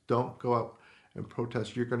 Please don't go out and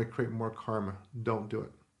protest. You're going to create more karma. Don't do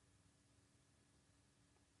it.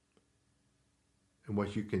 And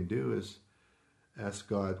what you can do is ask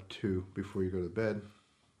God to, before you go to bed,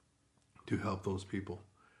 to help those people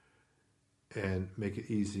and make it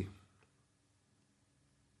easy.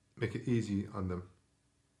 Make it easy on them.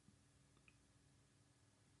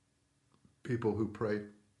 People who pray,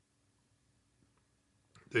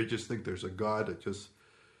 they just think there's a God that just,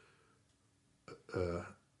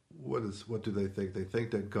 what do they think? They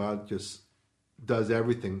think that God just does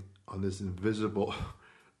everything on this invisible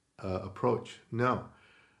approach. No.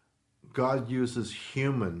 God uses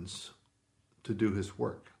humans to do his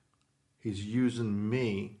work. He's using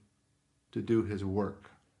me to do his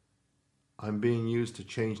work. I'm being used to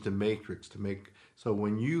change the matrix, so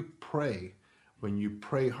when you pray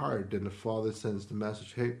hard, then the Father sends the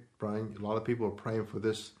message, hey, Bryan, a lot of people are praying for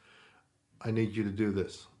this. I need you to do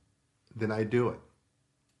this. Then I do it.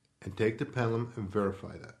 And take the pendulum and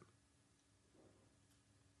verify that.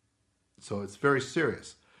 So it's very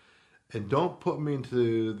serious. And don't put me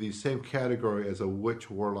into the same category as a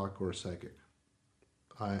witch, warlock, or a psychic.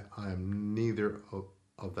 I am neither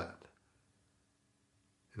of that.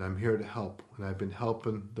 And I'm here to help. And I've been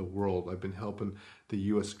helping the world. I've been helping the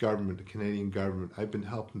U.S. government, the Canadian government. I've been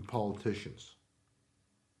helping politicians.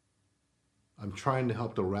 I'm trying to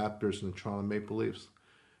help the Raptors and the Toronto Maple Leafs.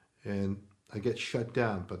 And I get shut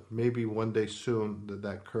down. But maybe one day soon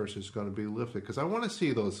that curse is going to be lifted. Because I want to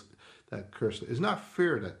see that curse. It's not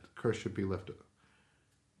fair that the curse should be lifted.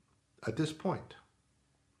 At this point.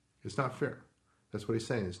 It's not fair. That's what he's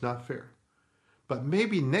saying. It's not fair. But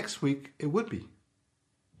maybe next week it would be.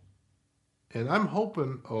 And I'm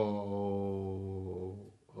hoping,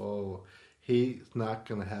 he's not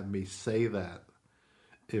going to have me say that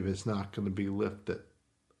if it's not going to be lifted.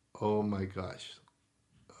 Oh my gosh.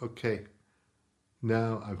 Okay.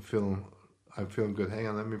 Now I'm feeling good. Hang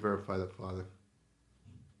on, let me verify that, Father.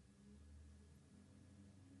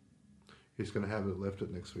 He's going to have it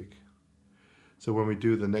lifted next week. So when we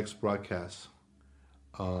do the next broadcast,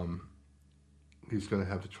 he's going to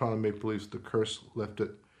have the Toronto Maple Leafs, the curse lifted,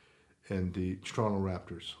 and the Toronto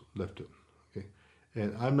Raptors lifted. Okay,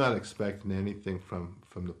 and I'm not expecting anything from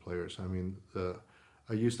the players. I mean,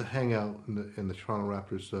 I used to hang out in the Toronto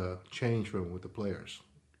Raptors change room with the players.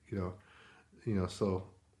 You know. So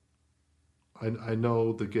I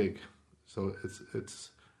know the gig. So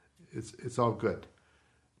it's all good.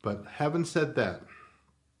 But having said that,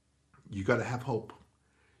 you got to have hope.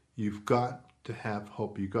 You've got to have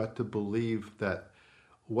hope. You got to believe that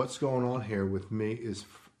what's going on here with me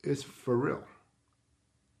is for real.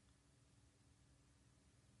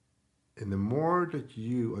 And the more that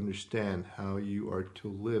you understand how you are to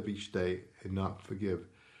live each day and not forgive,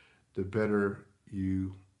 the better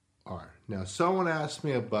you are. Now, someone asked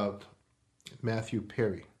me about Matthew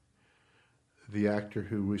Perry, the actor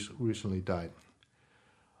who recently died.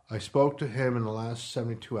 I spoke to him in the last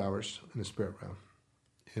 72 hours in the spirit realm,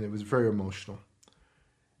 and it was very emotional.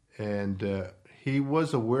 And he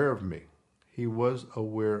was aware of me. He was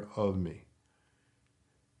aware of me.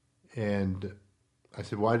 And I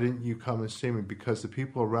said, why didn't you come and see me? Because the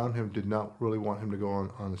people around him did not really want him to go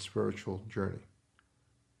on a spiritual journey.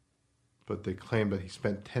 But they claimed that he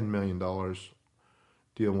spent $10 million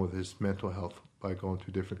dealing with his mental health by going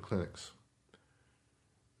to different clinics.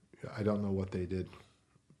 I don't know what they did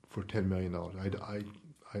for $10 million.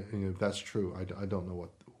 If that's true, I don't know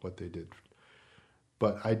what they did.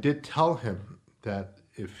 But I did tell him that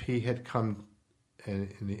if he had come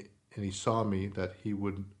and he saw me, that he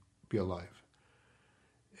would be alive.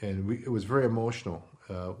 And it was very emotional.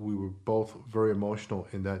 We were both very emotional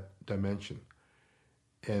in that dimension.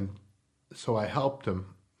 And so I helped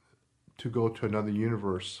him to go to another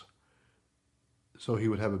universe so he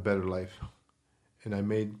would have a better life. And I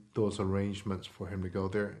made those arrangements for him to go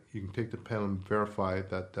there. You can take the pen and verify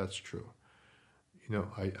that that's true.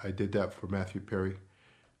 I did that for Matthew Perry.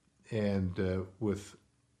 And with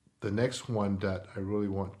the next one that I really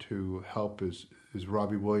want to help is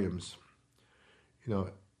Robbie Williams.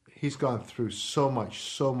 He's gone through so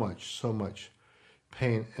much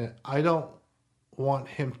pain. And I don't want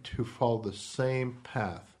him to follow the same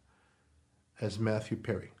path as Matthew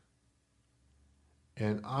Perry.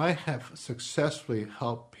 And I have successfully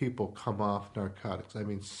helped people come off narcotics. I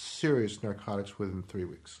mean, serious narcotics within 3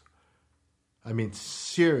 weeks. I mean,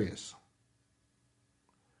 serious.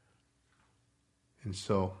 And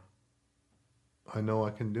so I know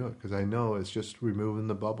I can do it because I know it's just removing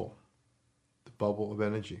the bubble of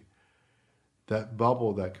energy. That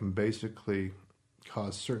bubble that can basically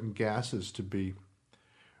cause certain gases to be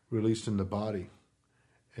released in the body.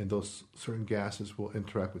 And those certain gases will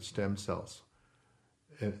interact with stem cells.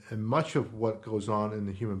 And much of what goes on in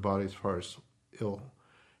the human body as far as ill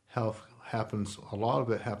health happens, a lot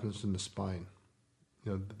of it happens in the spine.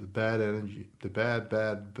 The bad energy, the bad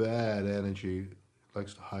energy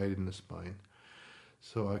likes to hide in the spine.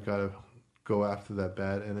 So I got to go after that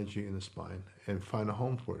bad energy in the spine and find a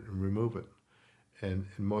home for it and remove it. And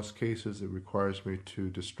in most cases, it requires me to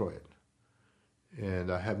destroy it.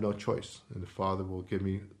 And I have no choice. And the Father will give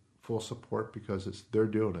me full support because they're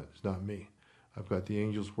doing it. It's not me. I've got the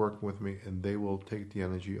angels working with me, and they will take the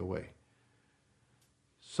energy away.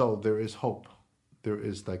 So there is hope. There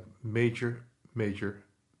is major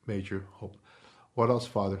hope. What else,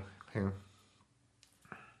 Father? Hang on.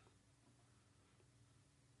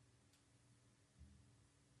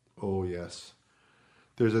 Oh, yes.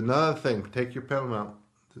 There's another thing. Take your pen out.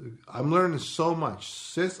 I'm learning so much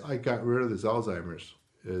since I got rid of this Alzheimer's.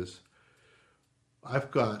 I've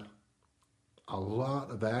got a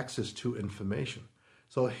lot of access to information.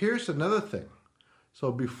 So here's another thing. So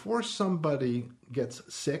before somebody gets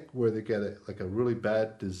sick, where they get a really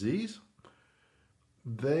bad disease,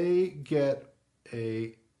 they get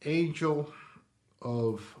a angel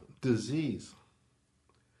of disease.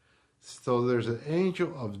 So there's an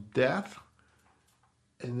angel of death,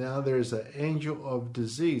 and now there's an angel of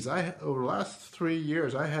disease. Over the last 3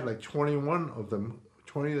 years, I had like 21 of them,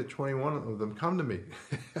 20 to 21 of them come to me.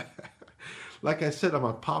 Like I said, I'm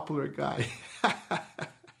a popular guy.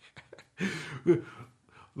 The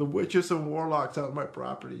witches and warlocks out on my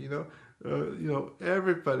property, you know,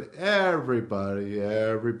 everybody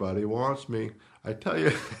wants me. I tell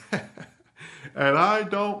you, and I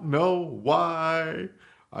don't know why.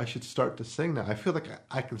 I should start to sing now. I feel like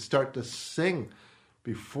I can start to sing.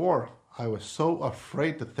 Before, I was so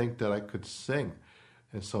afraid to think that I could sing.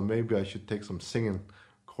 And so maybe I should take some singing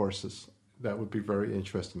courses. That would be very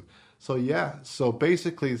interesting. So yeah, so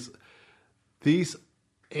basically these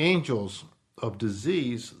angels of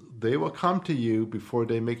disease, they will come to you before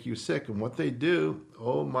they make you sick. And what they do,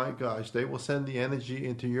 oh my gosh, they will send the energy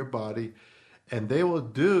into your body, and they will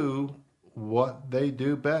do what they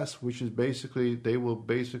do best, which is they will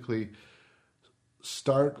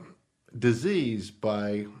start disease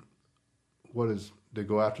by they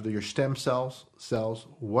go after your stem cells,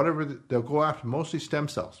 whatever, they'll go after mostly stem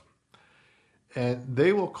cells. And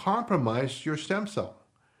they will compromise your stem cell.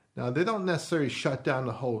 Now, they don't necessarily shut down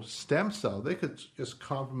the whole stem cell. They could just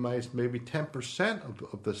compromise maybe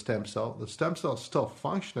 10% of the stem cell. The stem cell is still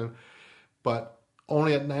functioning, but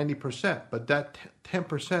only at 90%. But that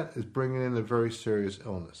 10% is bringing in a very serious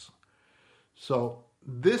illness. So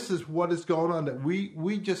this is what is going on that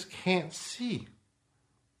we just can't see.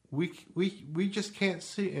 We just can't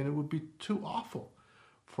see, and it would be too awful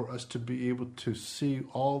for us to be able to see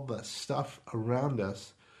all the stuff around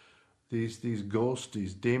us, these ghosts,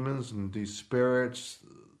 these demons, and these spirits,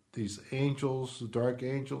 these angels, dark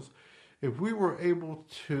angels. If we were able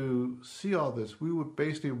to see all this, we would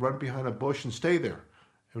basically run behind a bush and stay there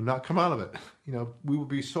and not come out of it. You know, we would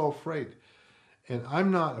be so afraid. And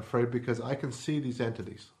I'm not afraid because I can see these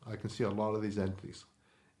entities. I can see a lot of these entities.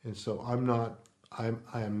 And so I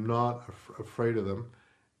am not afraid of them.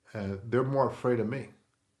 They're more afraid of me.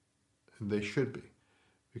 And they should be.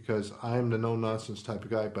 Because I'm the no-nonsense type of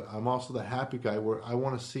guy, but I'm also the happy guy where I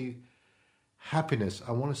want to see happiness.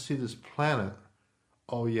 I want to see this planet.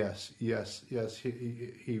 Oh, yes.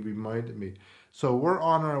 He reminded me. So we're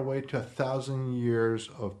on our way to 1,000 years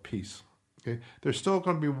of peace. Okay, there's still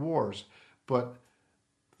going to be wars, but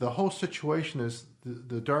the whole situation is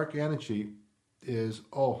the dark energy is,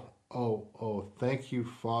 thank you,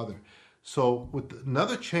 Father. So with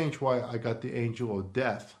another change why I got the angel of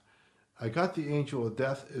death,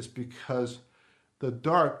 is because the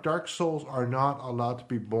dark souls are not allowed to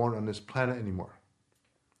be born on this planet anymore.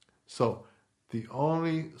 So the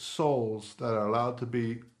only souls that are allowed to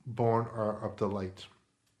be born are of the light.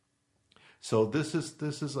 So this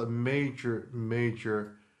is a major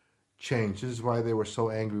change. This is why they were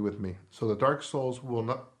so angry with me. So the dark souls will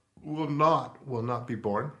not be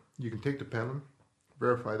born. You can take the pen,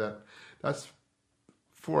 verify that. That's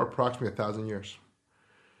for approximately 1,000 years.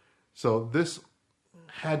 So this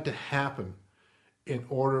had to happen in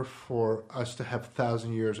order for us to have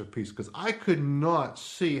 1,000 years of peace. Because I could not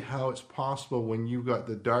see how it's possible when you got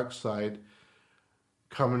the dark side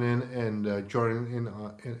coming in and joining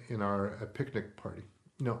in our picnic party.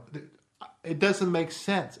 It doesn't make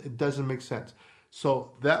sense.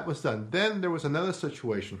 So that was done. Then there was another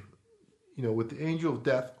situation, with the angel of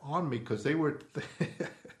death on me, because they were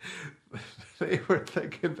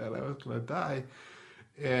thinking that I was going to die.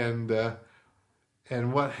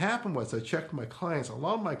 And what happened was I checked my clients. A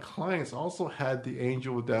lot of my clients also had the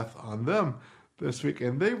angel of death on them this week,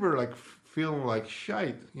 and they were like feeling like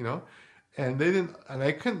shite, and they didn't. And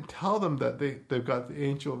I couldn't tell them that they've got the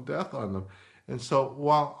angel of death on them. And so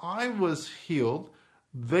while I was healed,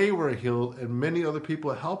 they were healed, and many other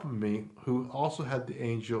people helping me who also had the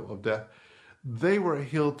angel of death, they were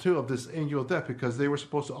healed too of this angel of death because they were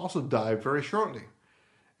supposed to also die very shortly.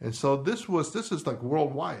 And so this is like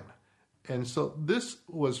worldwide. And so this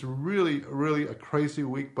was really, really a crazy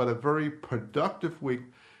week, but a very productive week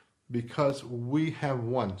because we have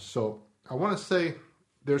won. So I want to say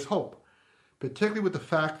there's hope, particularly with the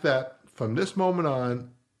fact that from this moment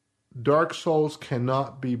on, dark souls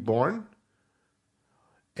cannot be born.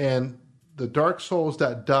 And the dark souls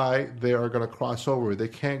that die, they are going to cross over. They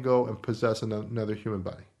can't go and possess another human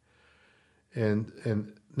body. And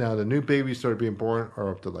now the new babies that are being born are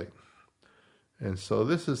of the light. And so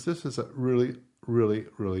this is a really, really,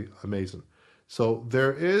 really amazing. So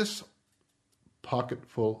there is pocket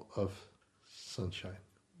full of sunshine.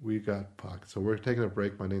 We got pockets. So we're taking a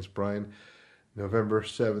break. My name's Bryan. November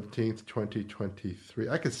 17th, 2023.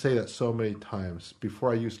 I could say that so many times.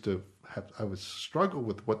 Before I would struggle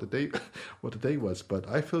with what the date was, but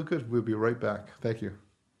I feel good. We'll be right back. Thank you.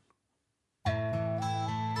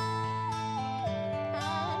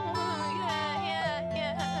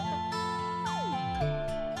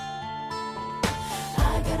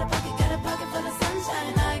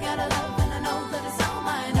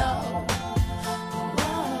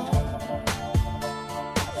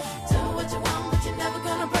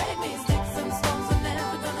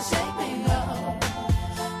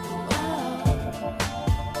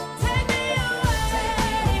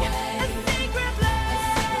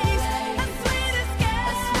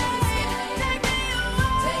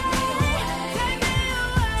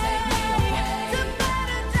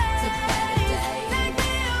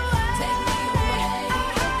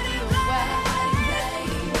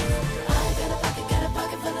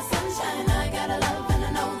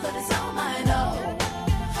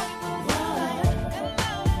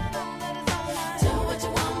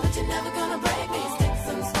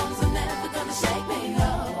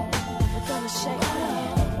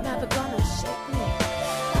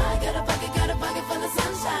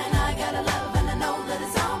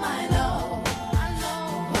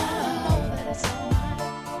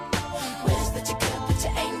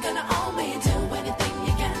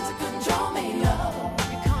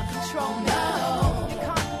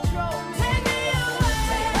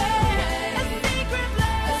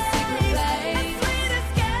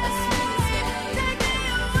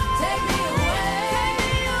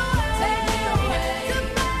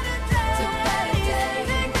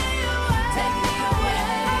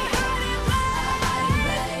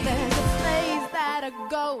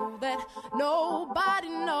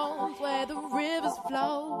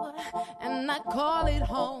 call it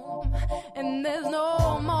home. And there's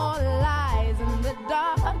no more lies, and the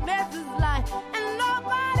darkness is light, and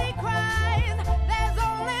nobody cries. There's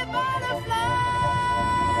only butterflies.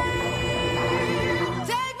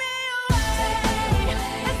 Take me away,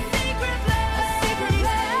 a secret place, a secret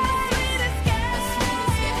place, sweet escape.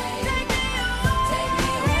 Take me away, take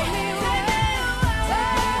me away,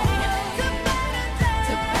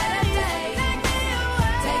 to better days,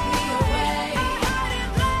 take me away,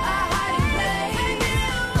 a hiding place,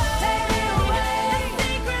 take me away, a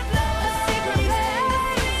secret place,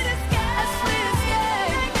 sweet escape, a sweet escape.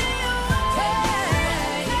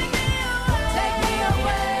 Take me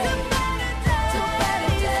away, to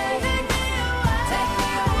better days, take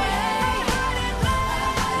me away, a hiding place.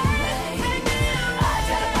 I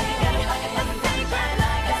got a bucket of sunshine, I got a place to better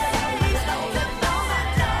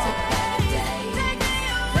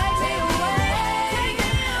days, take me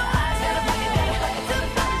away. I got a bucket of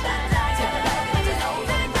sunshine, I got a place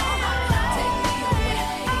to take me away,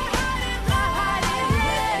 a hiding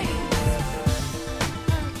place.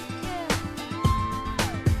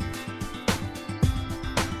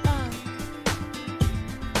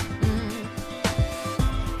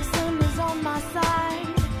 The sun is on my side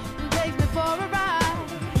and takes me for a ride.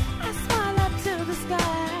 I smile up to the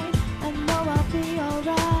sky, I know I'll be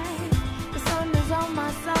alright. The sun is on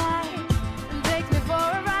my side and takes me for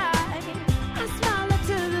a ride. I smile up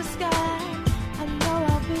to the sky, I know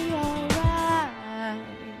I'll be alright.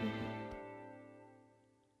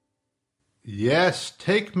 Yes,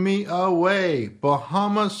 take me away.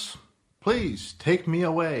 Bahamas, please take me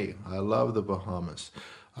away. I love the Bahamas.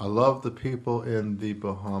 I love the people in the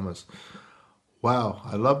Bahamas. Wow,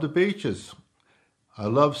 I love the beaches. I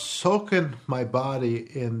love soaking my body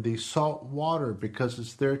in the salt water because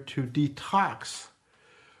it's there to detox.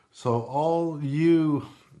 So all you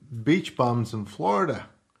beach bums in Florida,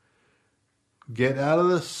 get out of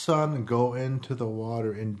the sun and go into the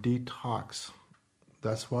water and detox.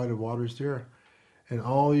 That's why the water's there. And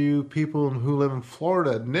all you people who live in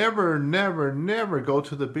Florida, never, never, never go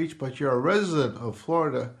to the beach, but you're a resident of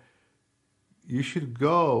Florida, you should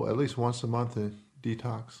go at least once a month and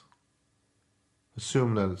detox.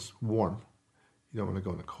 Assume that it's warm. You don't want to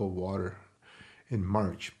go in the cold water in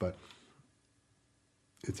March, but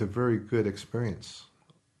it's a very good experience.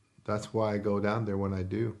 That's why I go down there when I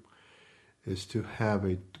do, is to have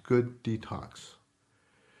a good detox.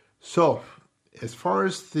 So, as far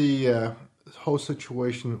as the whole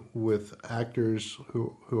situation with actors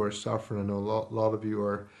who are suffering, I know a lot of you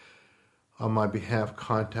are on my behalf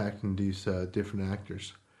contacting these different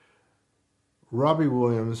actors. Robbie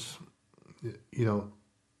Williams, you know,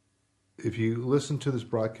 if you listen to this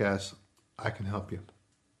broadcast, I can help you.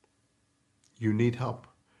 You need help.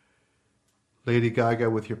 Lady Gaga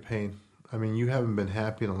with your pain. I mean, you haven't been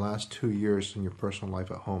happy in the last 2 years in your personal life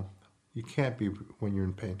at home. You can't be when you're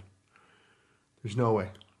in pain. There's no way.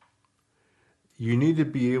 You need to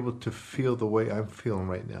be able to feel the way I'm feeling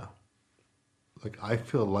right now. Like, I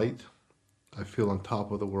feel light. I feel on top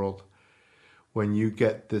of the world. When you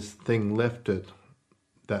get this thing lifted,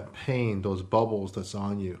 that pain, those bubbles that's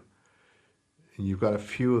on you, and you've got a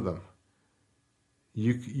few of them,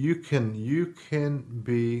 you can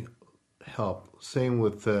be helped. Same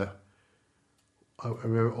with I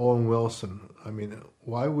remember Owen Wilson. I mean,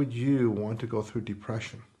 why would you want to go through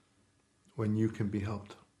depression when you can be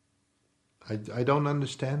helped? I don't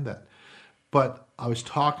understand that. But I was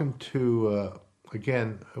talking to,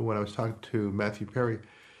 again, when I was talking to Matthew Perry,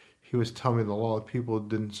 he was telling me that a lot of people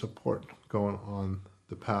didn't support going on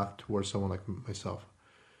the path towards someone like myself.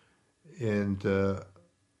 And,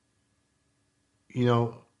 you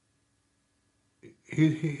know,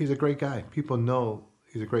 he's a great guy. People know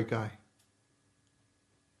he's a great guy.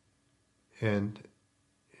 And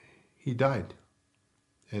he died.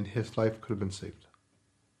 And his life could have been saved.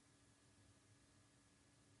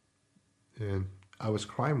 And I was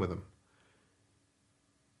crying with him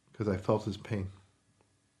because I felt his pain.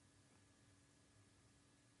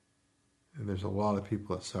 And there's a lot of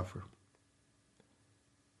people that suffer.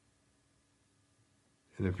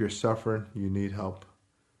 And if you're suffering, you need help,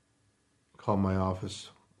 call my office.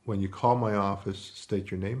 When you call my office, state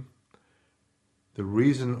your name, the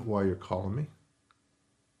reason why you're calling me,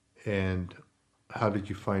 and how did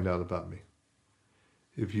you find out about me.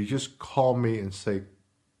 If you just call me and say,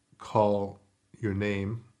 call your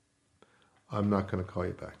name, I'm not going to call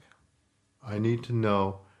you back. I need to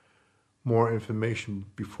know more information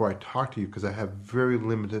before I talk to you because I have very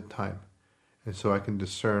limited time. And so I can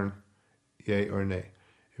discern yay or nay.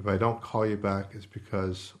 If I don't call you back, it's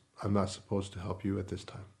because I'm not supposed to help you at this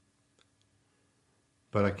time.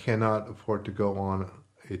 But I cannot afford to go on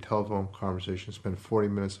a telephone conversation, spend 40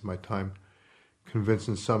 minutes of my time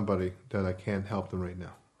convincing somebody that I can't help them right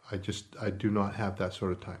now. I do not have that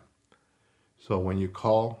sort of time. So when you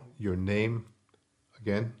call, your name,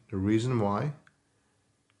 again, the reason why,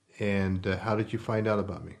 and how did you find out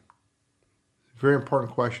about me? Very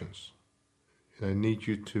important questions. And I need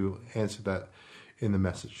you to answer that in the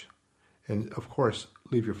message. And of course,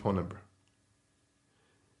 leave your phone number.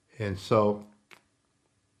 And so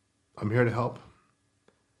I'm here to help.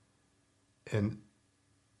 And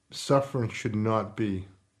suffering should not be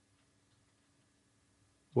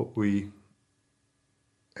what we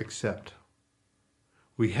accept.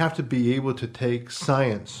 We have to be able to take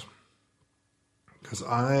science, because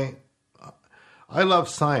I love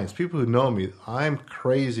science. People who know me, I'm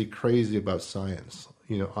crazy about science.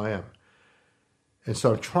 I am. And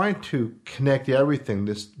so I'm trying to connect everything,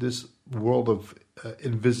 this world of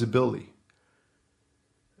invisibility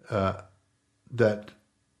that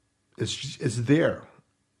is there.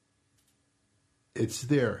 It's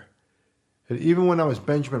there. And even when I was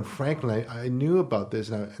Benjamin Franklin, I knew about this,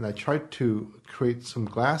 and I tried to create some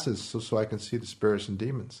glasses so I can see the spirits and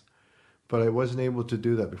demons. But I wasn't able to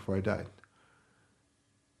do that before I died.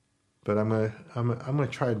 But I'm gonna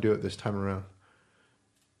try and do it this time around,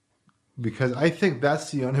 because I think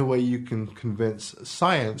that's the only way you can convince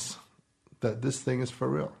science that this thing is for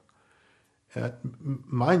real.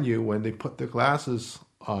 Mind you, when they put the glasses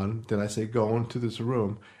on, then I say, go into this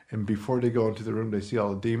room. And before they go into the room, they see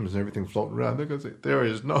all the demons and everything floating around. They're going to say, there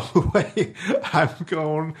is no way I'm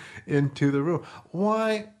going into the room.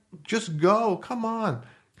 Why? Just go. Come on.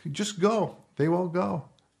 Just go. They won't go.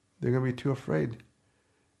 They're going to be too afraid.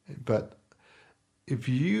 But if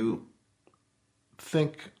you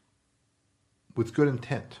think with good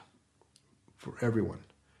intent for everyone,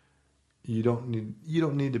 you don't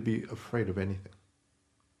need to be afraid of anything.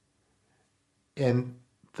 And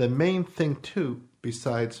the main thing too,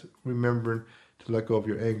 besides remembering to let go of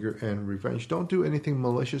your anger and revenge, don't do anything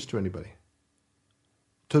malicious to anybody.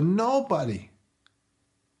 To nobody.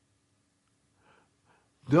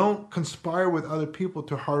 Don't conspire with other people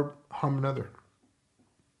to harm another.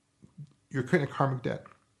 You're creating a karmic debt.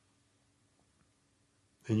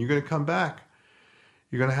 And you're going to come back.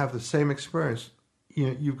 You're going to have the same experience.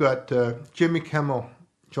 You've got Jimmy Kimmel,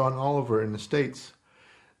 John Oliver in the States,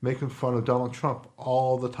 making fun of Donald Trump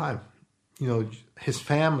all the time. His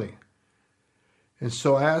family. And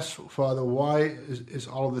so I asked Father, why is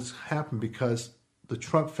all of this happening? Because the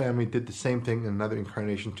Trump family did the same thing in another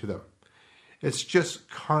incarnation to them. It's just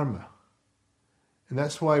karma. And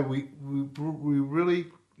that's why we really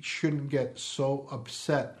shouldn't get so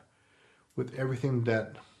upset with everything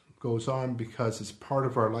that goes on, because it's part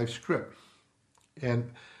of our life script.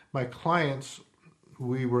 And my clients,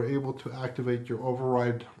 we were able to activate your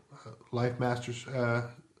override Life Master's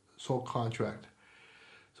soul contract.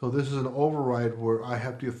 So this is an override where I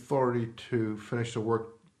have the authority to finish the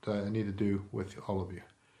work that I need to do with all of you.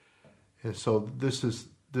 And so this is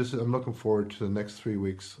I'm looking forward to the next 3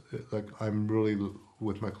 weeks. Like, I'm really,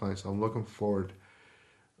 with my clients, I'm looking forward.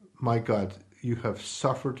 My God, you have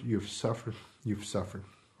suffered, you've suffered.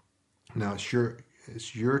 Now it's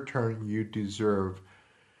your turn. You deserve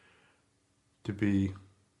to be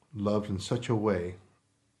loved in such a way,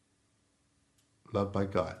 loved by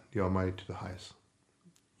God, the Almighty to the highest.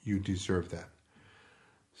 You deserve that.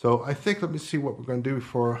 So I think, let me see what we're going to do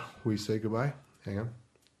before we say goodbye. Hang on.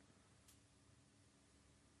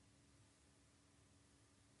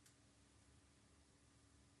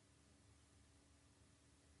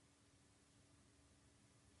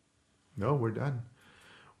 No, we're done.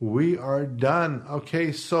 We are done.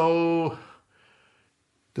 Okay, so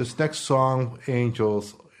this next song,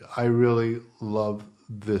 Angels, I really love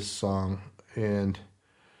this song. And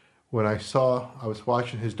when I was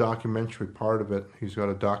watching his documentary, part of it, he's got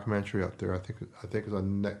a documentary out there. I think it's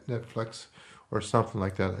on Netflix or something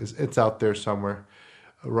like that. It's out there somewhere.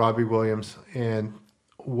 Robbie Williams, and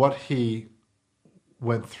what he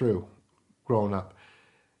went through growing up,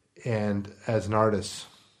 and as an artist,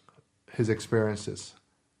 his experiences,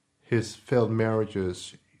 his failed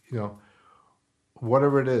marriages,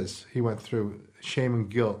 whatever it is he went through, shame and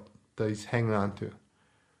guilt that he's hanging on to.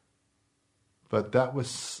 But that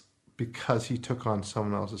was because he took on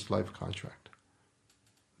someone else's life contract.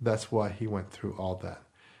 That's why he went through all that.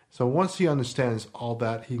 So once he understands all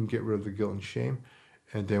that, he can get rid of the guilt and shame,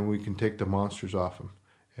 and then we can take the monsters off him,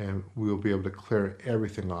 and we'll be able to clear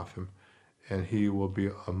everything off him, and he will be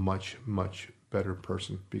a much, much better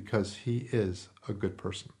person, because he is a good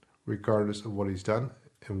person, regardless of what he's done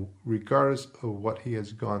and regardless of what he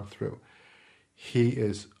has gone through. He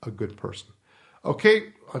is a good person.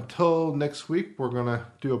 Okay, until next week, we're going to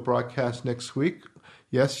do a broadcast next week.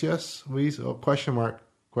 Yes, please. Oh, question mark.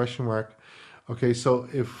 Okay, so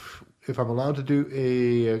if I'm allowed to do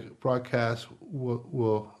a broadcast,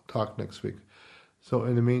 we'll talk next week. So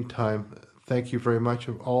in the meantime, thank you very much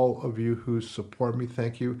of all of you who support me.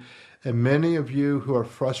 Thank you. And many of you who are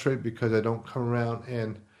frustrated because I don't come around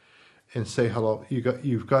and say hello.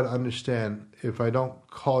 You've got to understand, if I don't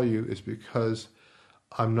call you, it's because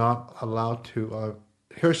I'm not allowed to.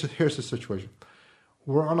 Here's the situation.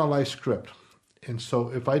 We're on a live script. And so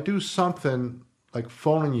if I do something like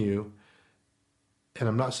phoning you and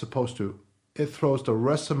I'm not supposed to, it throws the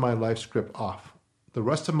rest of my live script off. The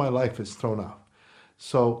rest of my life is thrown off.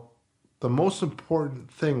 So the most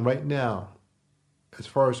important thing right now, as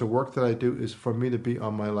far as the work that I do, is for me to be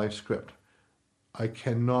on my live script. I've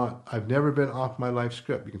never been off my live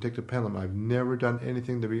script. You can take the pen. I've never done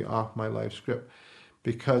anything to be off my live script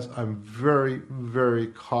because I'm very, very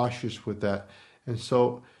cautious with that. And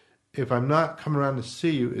so if I'm not coming around to see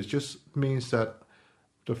you, it just means that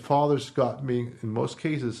the Father's got me, in most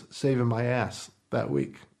cases, saving my ass that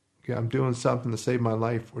week. Okay, I'm doing something to save my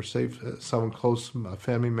life or save someone close, a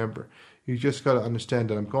family member. You just got to understand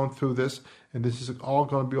that I'm going through this, and this is all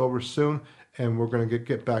going to be over soon, and we're going to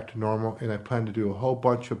get back to normal. And I plan to do a whole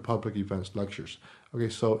bunch of public events, lectures. Okay,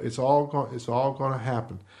 so it's all going to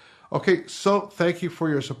happen. Okay, so thank you for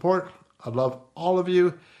your support. I love all of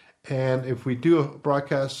you, and if we do a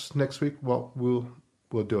broadcast next week, well, we'll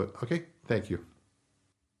do it. Okay, thank you.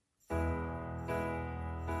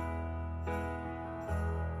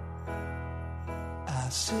 I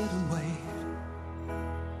sit and wait.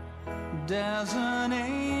 There's an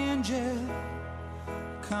angel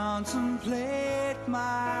contemplate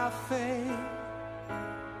my fate.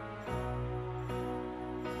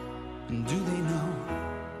 And do they know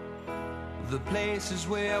the places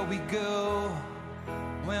where we go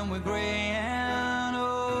when we're gray and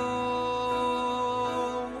old?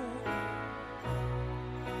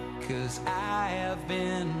 'Cause I have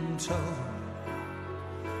been told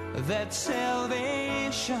that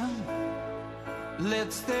salvation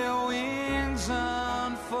lets their wings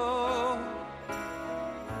unfold.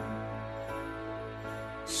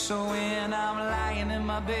 So when I'm lying in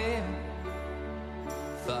my bed,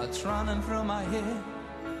 thoughts running through my head,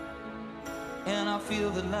 and I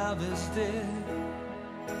feel that love is dead,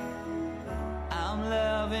 I'm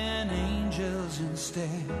loving angels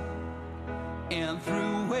instead. And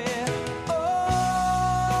through it,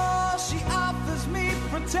 oh, she offers me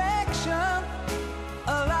protection,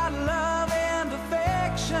 a lot of love and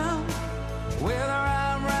affection, whether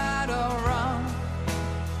I'm right or wrong,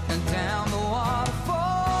 and down the waterfall,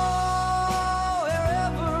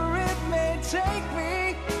 wherever it may take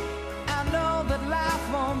me, I know that life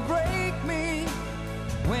won't break me.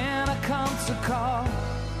 When I come to call,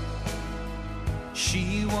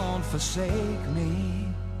 she won't forsake me.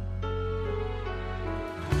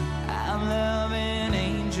 I'm loving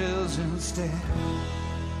angels instead.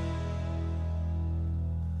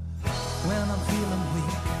 When I'm feeling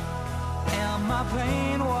weak and my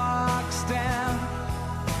pain walks down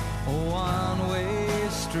a one-way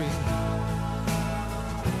street,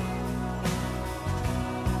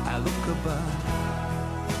 I look above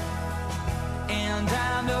and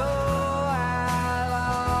I know I'll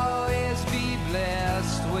always be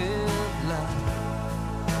blessed with love.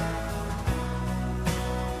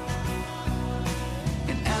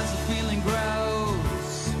 And as the feeling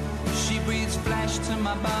grows, she breathes flesh to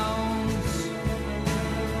my bones.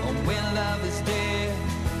 When love is dead,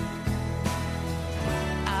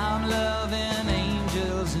 I'm loving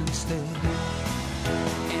angels instead.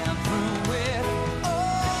 And through it,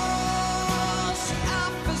 oh, she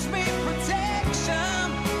offers me protection,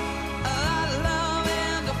 a lot of love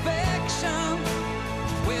and affection,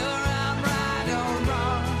 whether I'm right or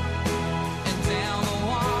wrong, and down the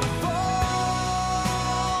waterfall,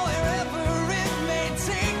 wherever it may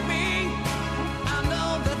take me, I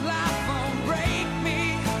know that life won't break me.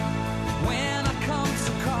 When I come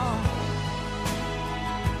to call,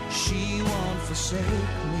 she won't forsake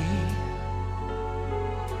me.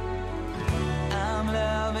 I'm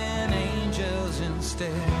loving angels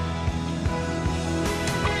instead.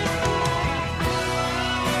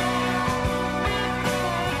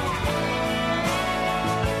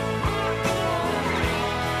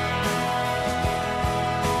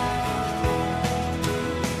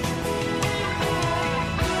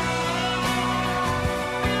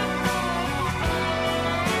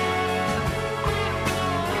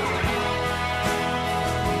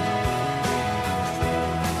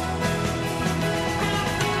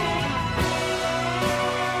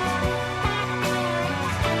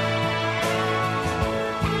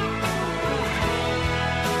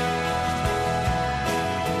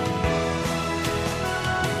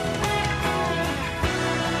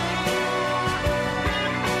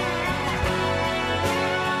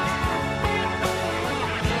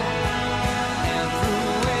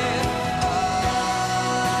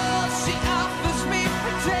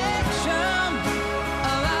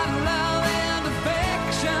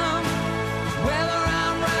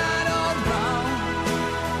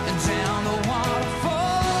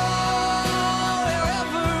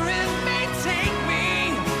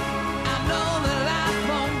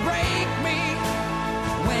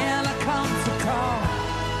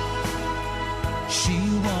 she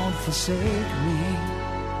won't forsake me.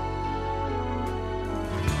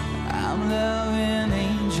 I'm loving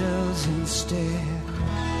angels instead.